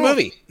came out with a I don't-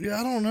 movie. Yeah,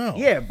 I don't know.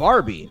 Yeah,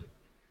 Barbie.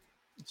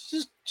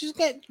 Just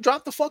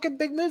dropped the fucking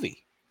big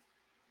movie.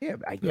 Yeah,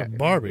 Yeah,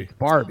 Barbie.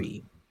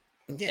 Barbie.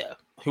 Yeah,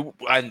 who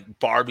and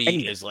Barbie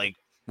And- is like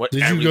what Did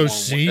you go everyone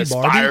see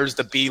aspires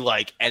to be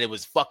like, and it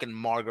was fucking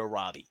Margot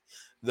Robbie,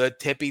 the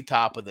tippy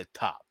top of the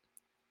top.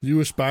 You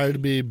aspired to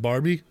be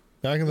Barbie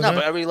back in the No, day?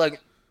 but every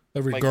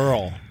Every like-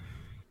 girl.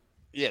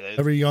 yeah.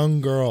 Every young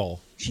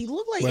girl. She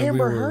looked like When we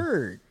Amber were-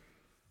 Heard.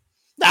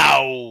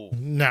 No.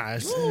 Nah,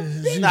 she's better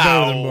than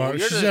No,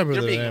 She's better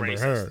than being Amber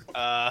racist.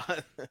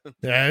 Heard.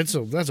 Yeah,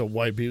 that's a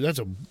white people. That's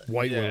a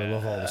white women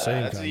look all the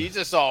same. that's- Kinda. you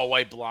just saw a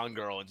white blonde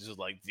girl and just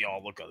like they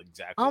all look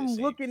exactly. I'm the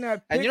same. looking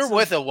at and you're pics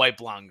with a white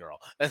blonde girl.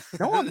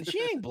 No, she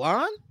ain't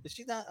blonde. Is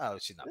she not? Oh,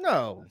 she's not.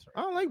 No, That's right.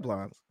 I don't like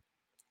blondes.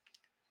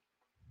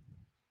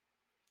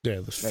 Yeah,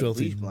 those Like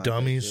filthy bleach blonde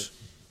dummies.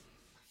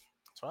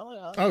 That's why I,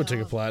 like, I would take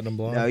a platinum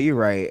blonde. No, you're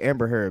right.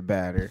 Amber Heard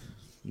better.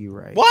 You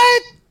right.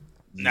 What?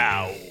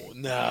 No,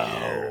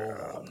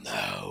 no,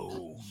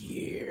 no,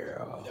 Yeah.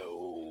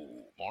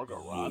 no. Margot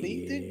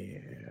Robbie, dude.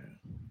 Yeah.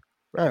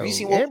 Bro, Have you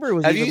seen Amber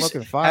was have even you,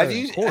 looking fire.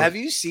 have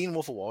you seen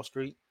Wolf of Wall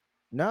Street?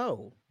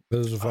 No.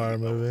 This is a fire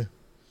no. movie.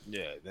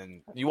 Yeah.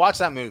 Then you watch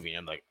that movie and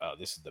I'm like, oh,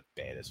 this is the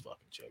baddest fucking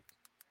chick.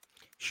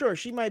 Sure,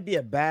 she might be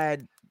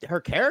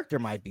her character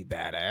might be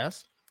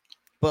badass,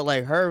 but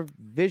like her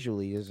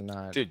visually is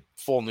not. Dude,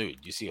 full nude.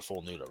 You see a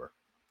full nude of her.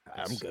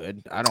 I'm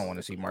good. I don't want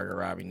to see Margot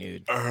Robbie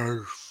nude.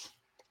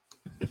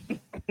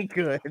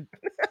 Good.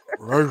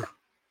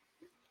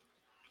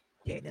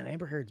 Yeah, no,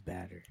 Amber Heard's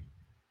better.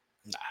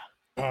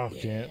 Oh,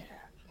 can't.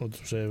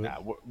 Let's save it. Nah,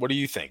 what do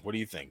you think? What do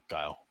you think,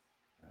 Kyle?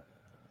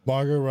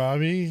 Margot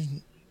Robbie,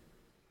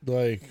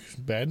 like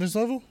badness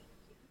level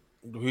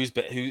Who's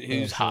Oh,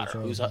 hotter?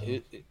 sorry, Who's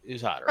sorry.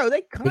 who's hotter? Oh,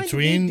 they kind of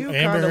between do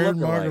Amber kinda Heard look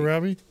and Margot alike.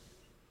 Robbie.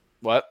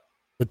 What?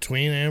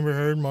 Between Amber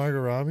Heard and Margot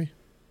Robbie.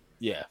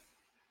 Yeah.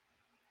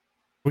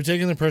 We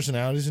taking their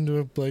personalities into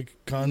a like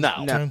No.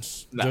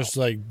 context, No. just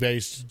like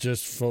based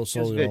just solely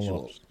on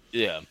visuals. looks.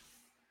 Yeah.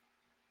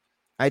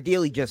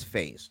 Ideally, just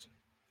faced.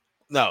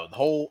 No, the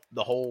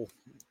whole.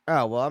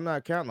 Oh well, I'm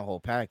not counting the whole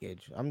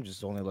package. I'm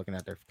just only looking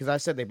at their because I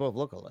said they both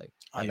look alike,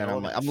 Oh, and you're then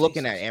looking at I'm the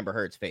looking at faces. Amber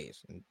Heard's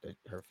face, and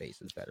her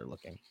face is better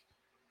looking.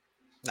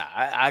 Nah,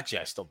 I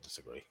still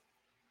disagree.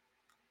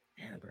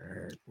 Amber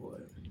Heard, boy.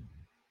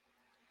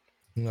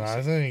 No,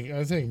 I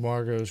think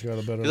Margot's got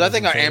a better. Because I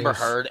think of looking Amber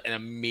face. Heard, and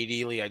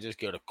immediately I just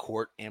go to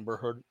court Amber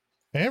Heard.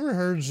 Amber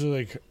Heard's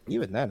like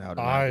Even then, I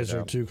eyes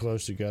are too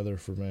close together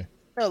for me.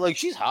 No, like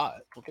she's hot.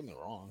 Don't get me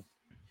wrong.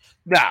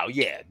 No,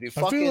 yeah, dude, I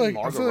feel fucking like-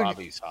 I Margot feel like-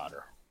 Robbie's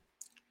hotter.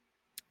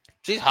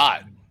 She's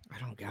hot. I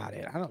don't got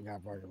it. I don't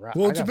got Margot Robbie.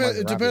 Well, I got Margot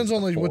it depends Robbie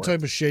on like what before.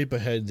 type of shape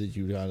of head that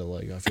you gotta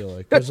like. I feel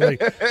like because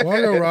like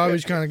Margot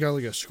Robbie's kind of got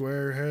like a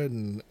square head,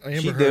 and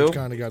Amber She Heard's do.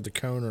 kind of got the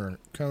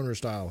coner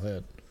style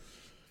head.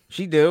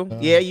 She do. Uh,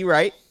 Yeah, you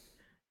right.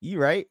 You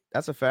right.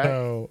 That's a fact.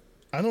 So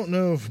I don't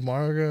know if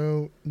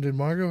did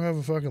Margot have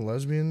a fucking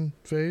lesbian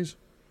phase?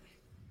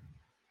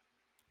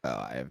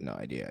 Oh, I have no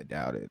idea. I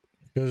doubt it.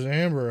 Because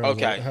Amber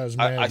has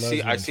mad I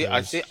see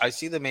lesbian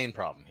phase. the main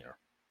problem here.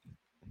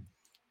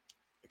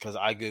 Because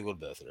I googled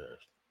both of theirs,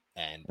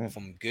 and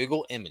from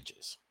Google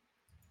Images,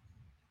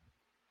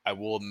 I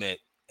will admit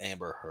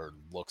Amber Heard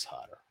looks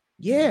hotter.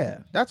 Yeah,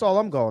 that's all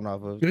I'm going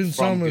off of. In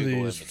some of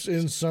Google these,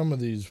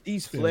 Images.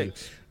 These yeah.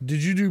 flicks.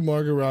 Did you do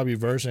Margot Robbie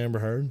versus Amber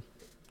Heard?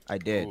 I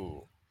did.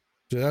 Ooh.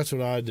 So that's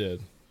what I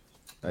did.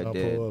 I I'll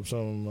did. pull up some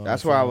of my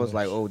That's where I was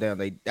like, photos. oh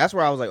damn. That's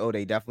where I was like, oh,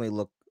 they definitely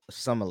look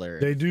similar.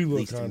 They do look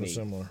least to kind of me.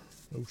 similar.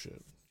 Oh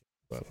shit.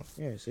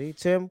 Yeah, see,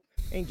 Tim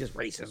ain't just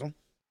racism.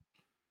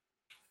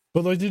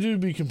 But like they do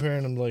be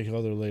comparing them to like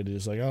other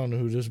ladies. Like I don't know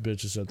who this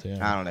bitch is at the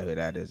end. I don't know who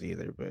that is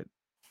either, but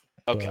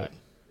Okay. But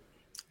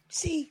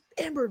see,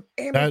 Amber,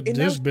 that in this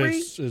those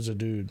three, bitch is a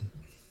dude.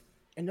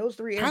 and those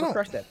three, I Amber don't-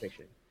 crushed that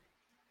picture.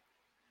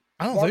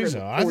 I don't Margot think so.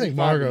 looked I think 45 in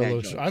Margot that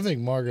looks. joint. I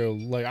think Margot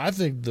like. I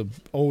think the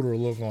older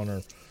look on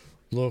her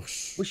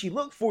looks. Well, she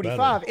looked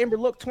 45. Amber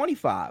looked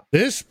 25.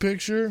 This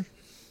picture.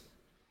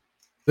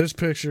 This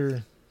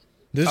picture.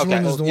 This Okay,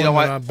 one is the you know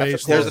one what? that I'm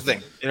based. Here's the off.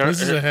 thing. You know,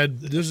 This is a head.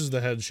 This is the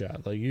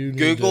headshot. Like you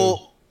need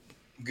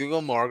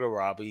Google Margot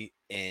Robbie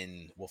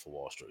in Wolf of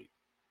Wall Street.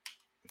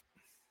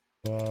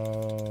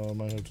 to.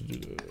 Might have to do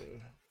that.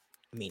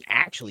 I mean,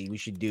 actually, we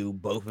should do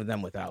both of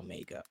them without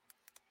makeup.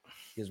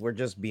 Because we're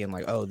just being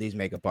like, oh, these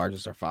makeup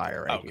artists are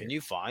fire right Oh, here. can you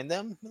find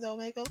them without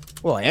makeup?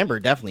 Well, Amber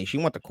definitely. She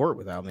went to court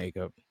without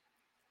makeup.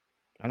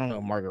 I don't know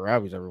if Margot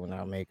Robbie's ever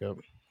without makeup.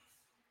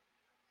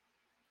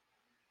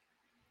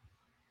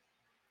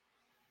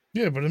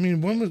 Yeah, but I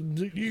mean, when was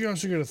you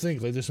guys are gonna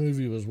think like this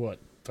movie was what,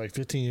 like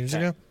 15 years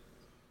ago,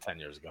 10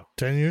 years ago.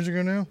 10 years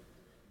ago now?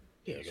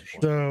 Yeah, good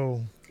point.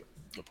 So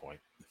Good point.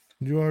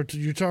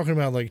 you're talking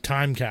about like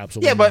time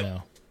capsule. Yeah, movie but-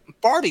 now.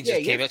 Barbie Yeah,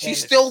 just came you're out. She saying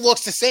still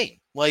looks the same.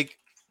 Like,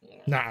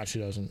 Nah, she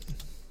doesn't.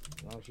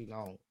 No, she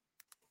don't.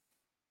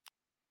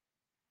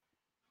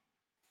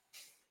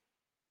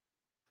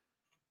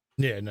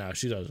 Yeah, no,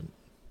 she doesn't.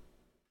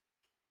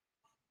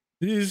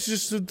 It's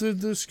just that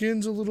the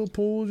skin's a little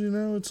pulled, you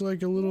know. It's like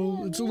it's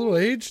a little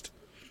aged.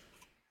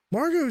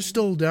 Margot is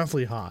still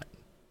definitely hot.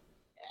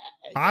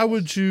 I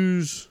would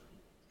choose.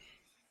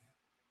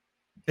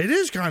 It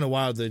is kind of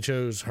wild they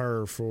chose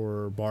her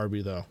for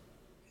Barbie, though.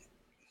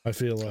 I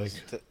feel like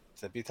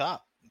to be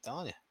top. I'm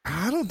telling you.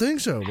 I don't think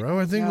so, bro.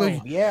 I think No,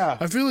 like yeah.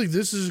 I feel like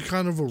this is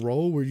kind of a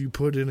role where you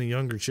put in a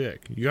younger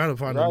chick. You got to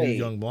find a new Right.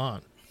 young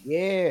blonde.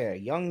 Yeah,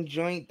 young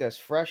joint that's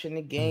fresh in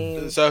the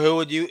game. So who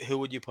would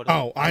you put in?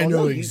 Oh, I don't know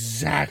know, you-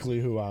 exactly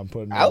who I'm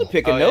putting I would in.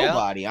 pick a Oh, yeah?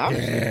 nobody,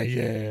 honestly. Yeah,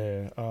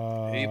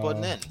 yeah. Who you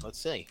putting in? Let's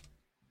see.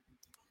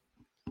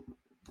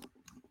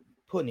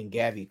 Putting in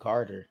Gabby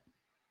Carter.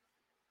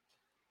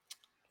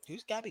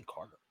 Who's Gabby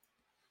Carter?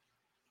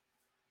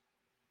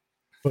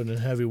 Putting in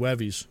heavy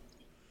weavies.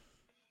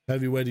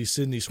 Heavy wetty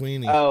Sydney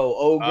Sweeney. Oh,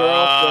 old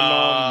girl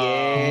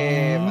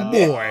from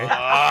boy.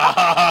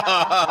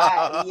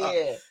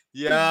 yeah.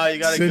 Yeah, you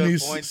got a Sydney,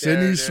 good point Sydney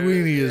there, dude.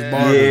 Sweeney is Yeah.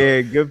 Barbie.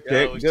 Yeah, good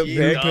pick. Yo, good she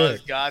pick. does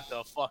pick. got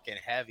the fucking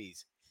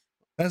heavies.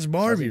 That's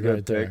Barbie That's a good right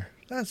pick. there.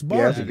 That's Yeah,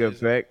 Barbie. that's a good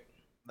pick.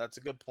 That's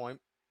a good point.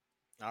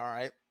 All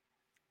right.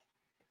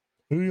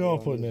 Who y'all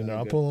Yeah, putting in there? that's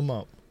I'll good. pull them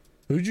up.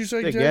 Who'd you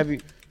say, Yeah, Jay?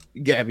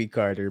 Gabby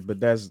Carter, but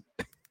that's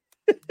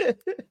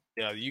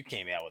Yeah, you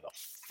came out with a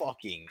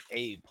fucking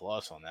A+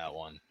 on that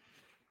one.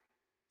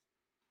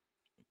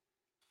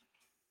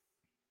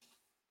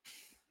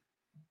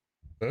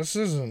 This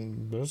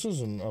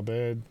isn't a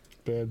bad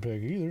pick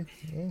either.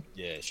 Yeah.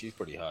 Yeah, she's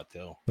pretty hot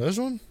too. This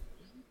one?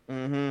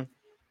 mm-hmm.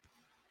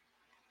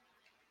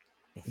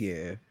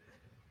 Yeah.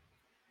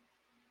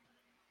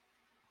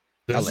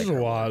 This like is a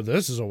her wild.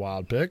 This is a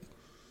wild pick,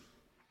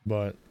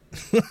 but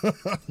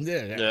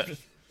yeah, Yeah.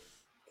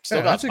 Still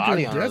Yeah, got that's a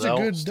body good- on her, that's a though.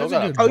 good- Still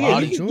that's a got good Oh yeah,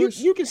 body you choice.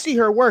 you can see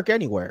her work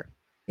anywhere.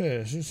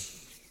 yeah.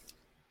 She's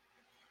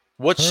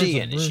What's she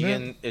Hers in? a Is she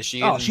brunette. in? Is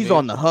she? Oh, in she's New-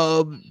 on the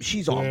hub.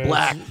 She's on Yeah,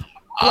 Black. she-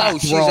 Oh,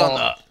 Black she's on Raw.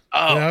 the.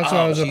 Oh, yeah, that's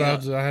what I was she's about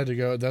on- to. I had to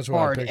go. That's why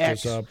Hard I picked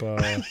X. this up.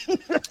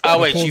 Oh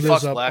wait, pulled she this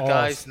fucks up black off.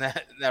 guys.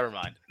 Never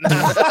mind.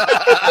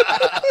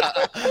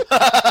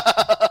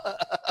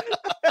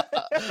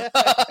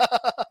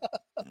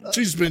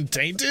 She's been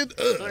tainted.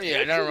 Ugh.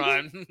 Yeah, never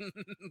mind.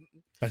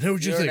 I know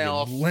what you're You're thinking.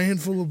 now-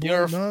 Land full of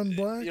you're-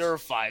 non-blacks. You're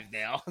 5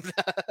 now.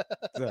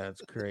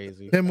 That's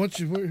crazy. Tim,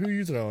 who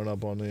you throwing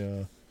up on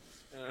the?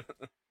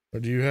 Or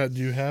do you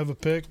have a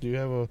pick? Do you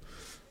have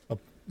a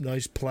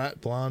nice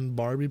plat blonde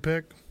Barbie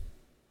pick?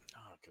 Oh,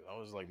 'cause I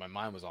was like, my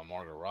mind was on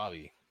Margot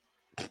Robbie,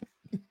 and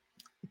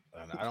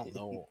I don't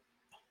know.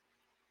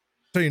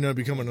 So you know,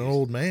 becoming an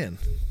old man.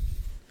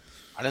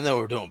 I didn't know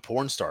we were doing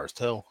porn stars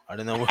too. I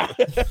didn't know.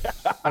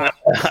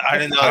 I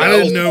didn't know. I that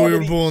didn't was know we part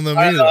were of- pulling them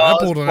I didn't either. know I that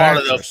was pulled an part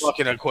of the actress.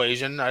 fucking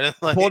equation. I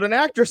didn't like. Pulled an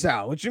actress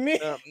out. What you mean?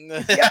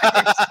 Yeah.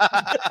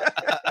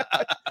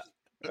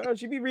 Oh,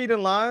 she be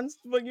reading lines.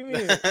 What you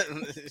mean?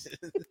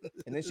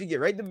 And then she get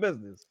right to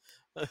business.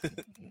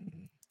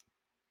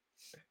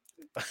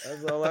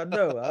 That's all I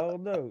know. I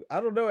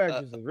don't know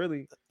actresses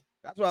really.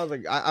 That's why I was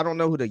like, I don't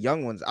know who the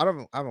young ones. I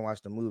haven't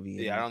watched the movie.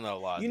 Yeah, I don't know a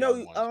lot. Of You the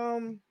know,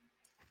 other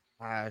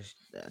ones.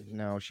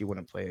 no, she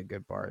wouldn't play a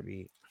good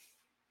Barbie.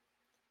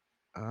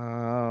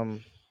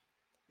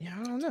 Yeah,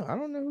 I don't know. I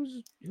don't know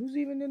who's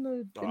even in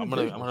the. I'm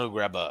gonna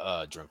grab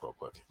a drink real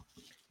quick.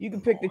 You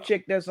can pick the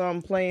chick that's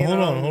playing.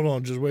 Hold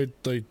on. Just wait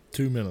like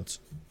 2 minutes.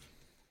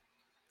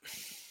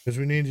 Because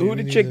we need. Who we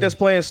the need chick to- that's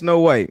playing Snow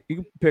White? You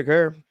can pick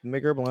her,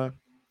 make her blind.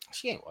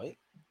 She ain't white.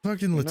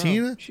 fucking No,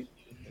 Latina? she-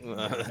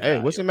 Hey,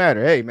 what's the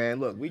matter? Hey, man,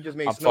 look, we just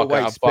made I'm Snow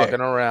White I'm spit.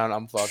 fucking around.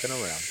 I'm fucking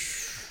around.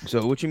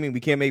 So what you mean we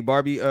can't make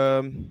Barbie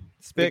We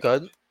spit?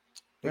 could.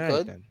 We Alright,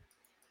 could. then. We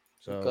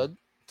So could.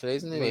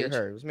 Today's the new make it age.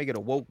 her. Let's make it a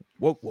woke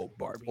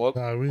Barbie. Woke-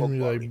 Nah, we woke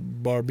need like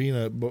Barbie.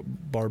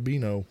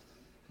 Barbino.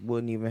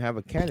 Wouldn't even have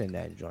a Ken in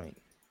that joint.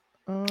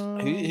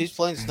 He's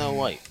playing Snow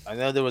White. I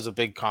know there was a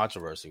big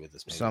controversy with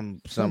this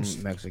movie. Some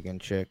Mexican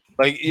chick.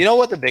 Like, you know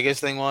what the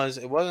biggest thing was?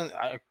 It wasn't.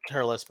 I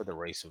care less for the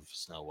race of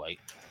Snow White.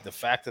 The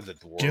fact that the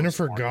dwarves.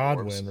 Jennifer aren't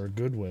Godwin dwarves. or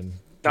Goodwin.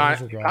 Kind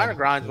Jennifer of Godwin.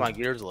 grinds Yeah. my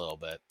gears a little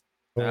bit.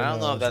 Oh, And I don't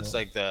no, know if it's that's not.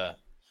 like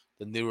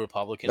the new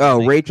Republican. Oh,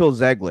 thing. Rachel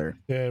Zegler.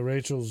 Yeah,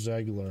 Rachel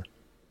Zegler.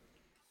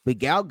 But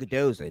Gal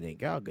Gadot's, I think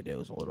Gal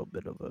Gadot's a little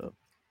bit of a.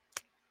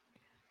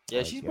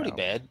 Yeah, she's pretty Gal.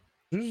 bad.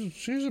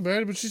 She's a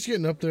bad, but she's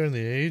getting up there in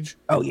the age.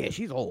 Oh yeah,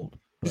 she's old.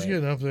 She's but-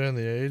 getting up there in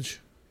the age.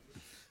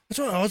 That's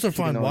what I also She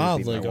can find only wild.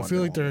 be my Like, I Wonder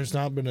feel like Woman. there's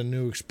not been a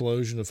new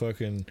explosion of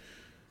fucking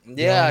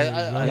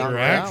Yeah, younger Young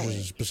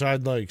actresses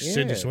besides like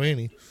Sydney Yeah.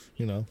 Sweeney.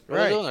 You know,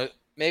 Right.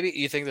 Maybe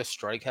you think the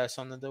strike has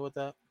something to do with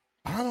that?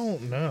 I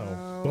don't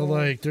know, but No.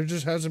 like there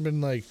just hasn't been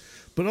like.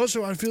 But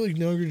also, I feel like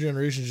younger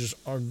generations just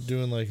aren't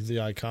doing like the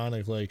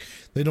iconic. Like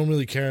they don't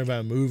really care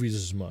about movies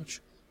as much.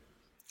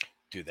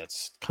 Dude,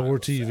 that's Or kind of a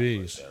fact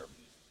TVs. right there.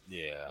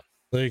 Yeah.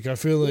 Like I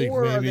feel like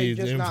or are maybe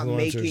they just the not influencers.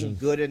 making And,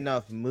 good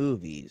enough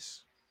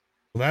movies?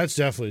 well, that's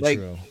definitely like,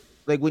 true.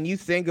 Like when you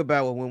think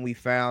about when we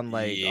found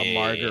like a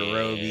Margot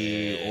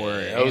Robbie or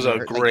that was a Amber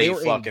Heard, like, they great were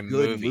in fucking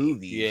good movie.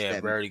 movies Yeah,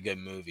 that- very good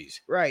movies.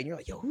 right. And you're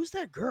like, yo, who's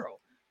that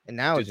girl? And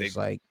now Dude, it's just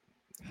they- like,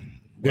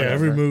 Yeah,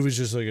 every whatever. movie's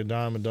just like a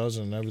dime a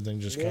dozen, and everything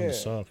just kind Yeah. of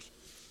sucks.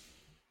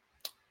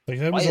 Like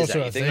that Why was is also that?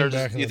 a You think thing they're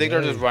back just, in you the think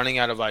they're day. just running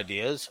out of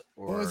ideas?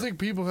 Or Well, I think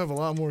people have a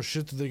lot more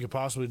shit that they could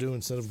possibly do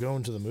instead of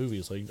going to the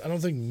movies. Like I don't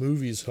think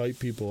movies hype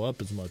people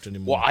up as much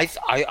anymore. Well,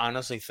 I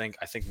honestly think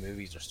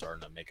movies are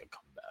starting to make a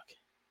comeback.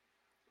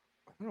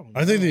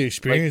 I think the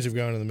experience of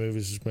going to the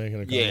movies is making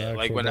a comeback. Yeah,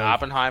 like for when both.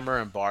 Oppenheimer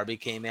and Barbie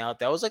came out,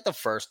 that was like the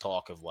first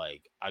talk of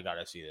like, I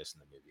gotta see this in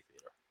the movie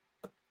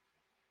theater.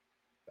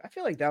 I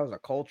feel like that was a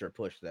culture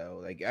push though.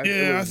 Like it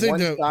Yeah, was I think one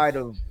that- side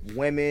of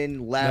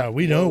women left. Yeah,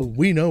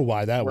 we know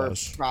why that were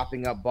was.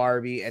 propping up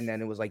Barbie, and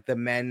then it was like the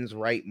men's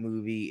right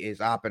movie is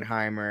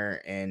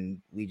Oppenheimer, and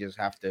we just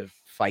have to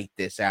fight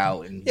this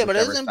out. And Yeah, but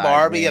whichever isn't side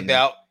Barbie wins.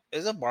 about?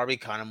 Isn't Barbie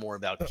kind of more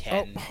about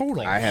Ken? Hold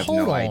on, I have hold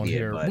no on idea,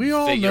 here. but We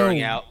all figuring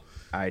know. out.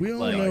 We all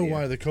like, know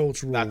why the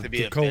culture not to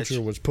be a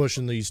bitch. was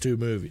pushing these two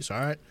movies. All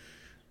right,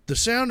 The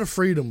Sound of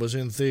Freedom was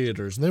in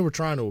theaters, and they were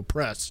trying to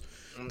oppress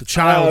the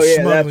child yeah,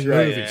 smuggling that's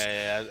right. movies.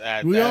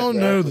 Yeah, We all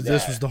know that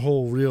this that. was the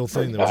whole real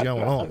thing that was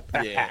going on.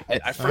 Yeah,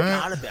 I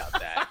forgot about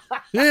that.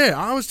 Yeah,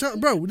 I was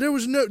telling, bro.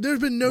 There's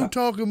been no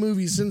talk of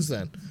movies since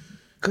then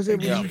Because it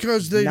was Yeah.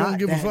 because they not don't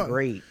give a that fuck.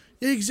 great.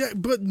 Exactly,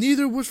 but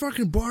neither was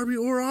fucking Barbie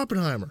or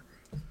Oppenheimer.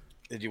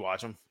 Did you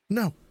watch them?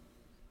 No.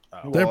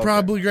 Oh. They're okay.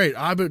 probably great.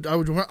 I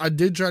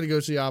did try to go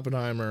see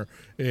Oppenheimer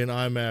in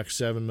IMAX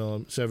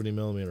 70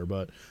 millimeter,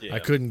 but Yeah. I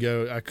couldn't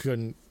go. I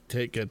couldn't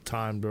get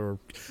time to.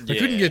 I Yeah.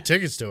 couldn't get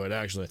tickets to it.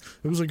 Actually,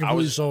 it was like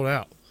completely sold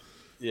out.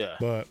 Yeah.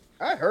 But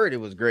I heard it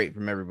was great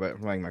from everybody,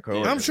 from like my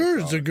coworkers. I'm sure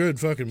it's a good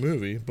fucking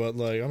movie. But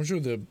like, I'm sure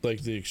the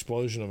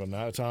explosion of an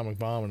atomic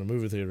bomb in a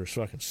movie theater is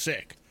fucking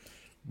sick.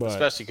 But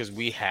Especially because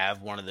we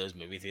have one of those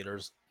movie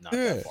theaters not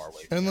yeah, that far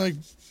away. From and here.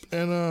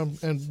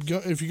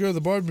 like, if you go to the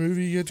Barbie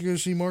movie, you get to go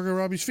see Margot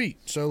Robbie's feet.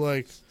 So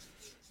like,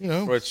 you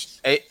know, which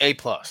A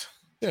plus.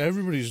 yeah,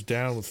 everybody's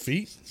down with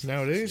feet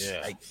nowadays. Yeah.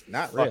 like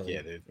not Fuck really.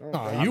 yeah, dude.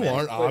 Nah, you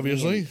aren't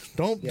obviously.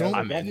 Don't.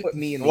 Don't put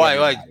me in. The Why?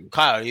 other Like category.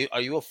 Kyle,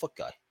 are you a foot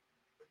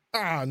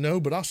guy? No,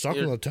 but I'll suck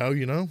on the toe.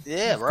 You know.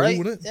 Yeah, Cool right.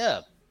 with it.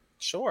 Yeah,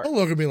 sure. Don't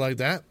look at me like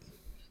that.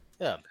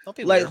 Yeah, don't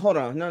be Like, weird. hold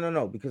on,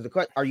 no, because the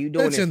question: are you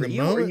doing It's it in for the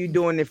you, or are moment. you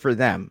doing it for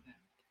them?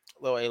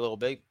 Little A, little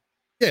B.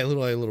 Yeah, a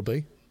little A, little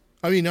B.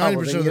 I mean, well,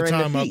 90% then of the you're into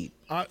time, feet.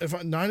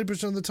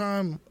 90% of the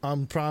time,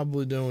 I'm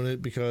probably doing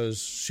it because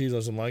she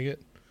doesn't like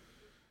it,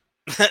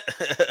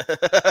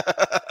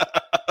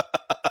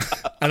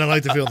 and I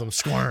like to feel them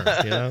squirm.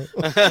 You know.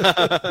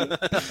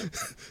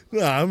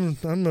 No,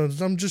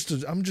 I'm just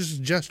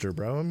a jester,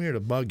 bro. I'm here to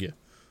bug you.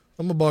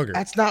 I'm a bugger.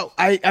 That's not.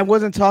 I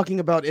wasn't talking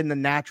about in the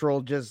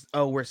natural. Just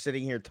we're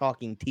sitting here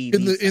talking TV.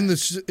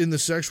 In the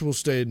sexual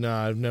state,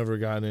 nah, I've never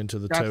gotten into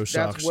the toe that's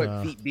socks. what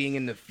Nah. feet being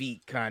in the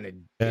feet kind of.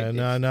 Yeah,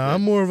 no.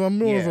 I'm more of I'm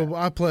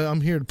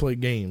here to play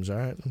games. All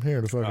right, I'm here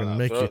to fucking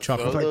make you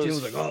chuckle. those-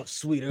 was like, oh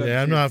sweet.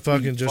 Yeah, I'm not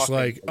fucking just fucking-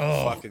 like,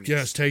 oh, fucking-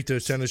 yes, take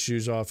those tennis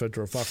shoes off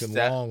after a fucking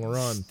long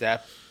run.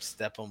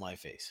 Step on my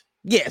face.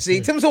 Yeah, see,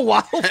 Tim's a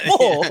wild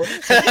bull. You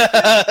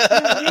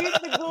need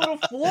to go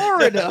to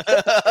Florida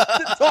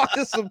to talk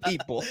to some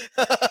people.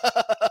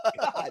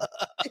 God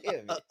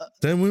damn it.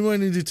 Then we might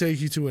need to take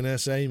you to an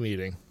SA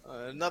meeting.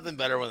 Nothing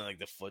better when like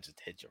the foot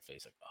just hits your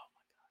face. Like, oh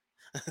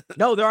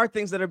No, there are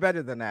things that are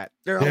better than that.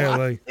 There are Yeah, a lot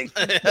like- of things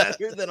that are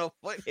better than a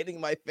foot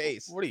hitting my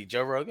face. what are you,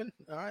 Joe Rogan?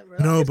 All right, bro.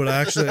 No, but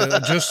actually,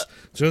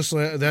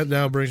 that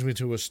now brings me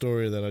to a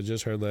story that I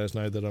just heard last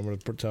night that I'm going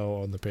to tell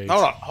on the page.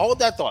 Hold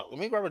that thought. Let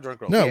me grab a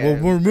drink real No, quick.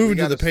 Yeah, we're moving we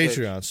to the gotta switch.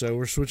 Patreon, so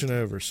we're switching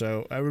over.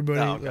 So everybody,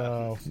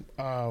 Oh,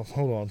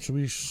 hold on. Should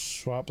we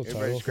swap the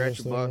Everybody title? scratch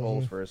first, your though?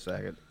 buttholes for a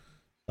second.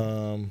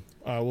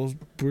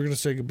 We're gonna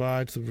say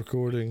goodbye to the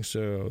recording.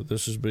 So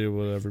this is be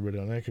what everybody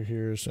on Anchor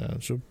hears.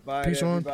 So Bye, peace on. everybody.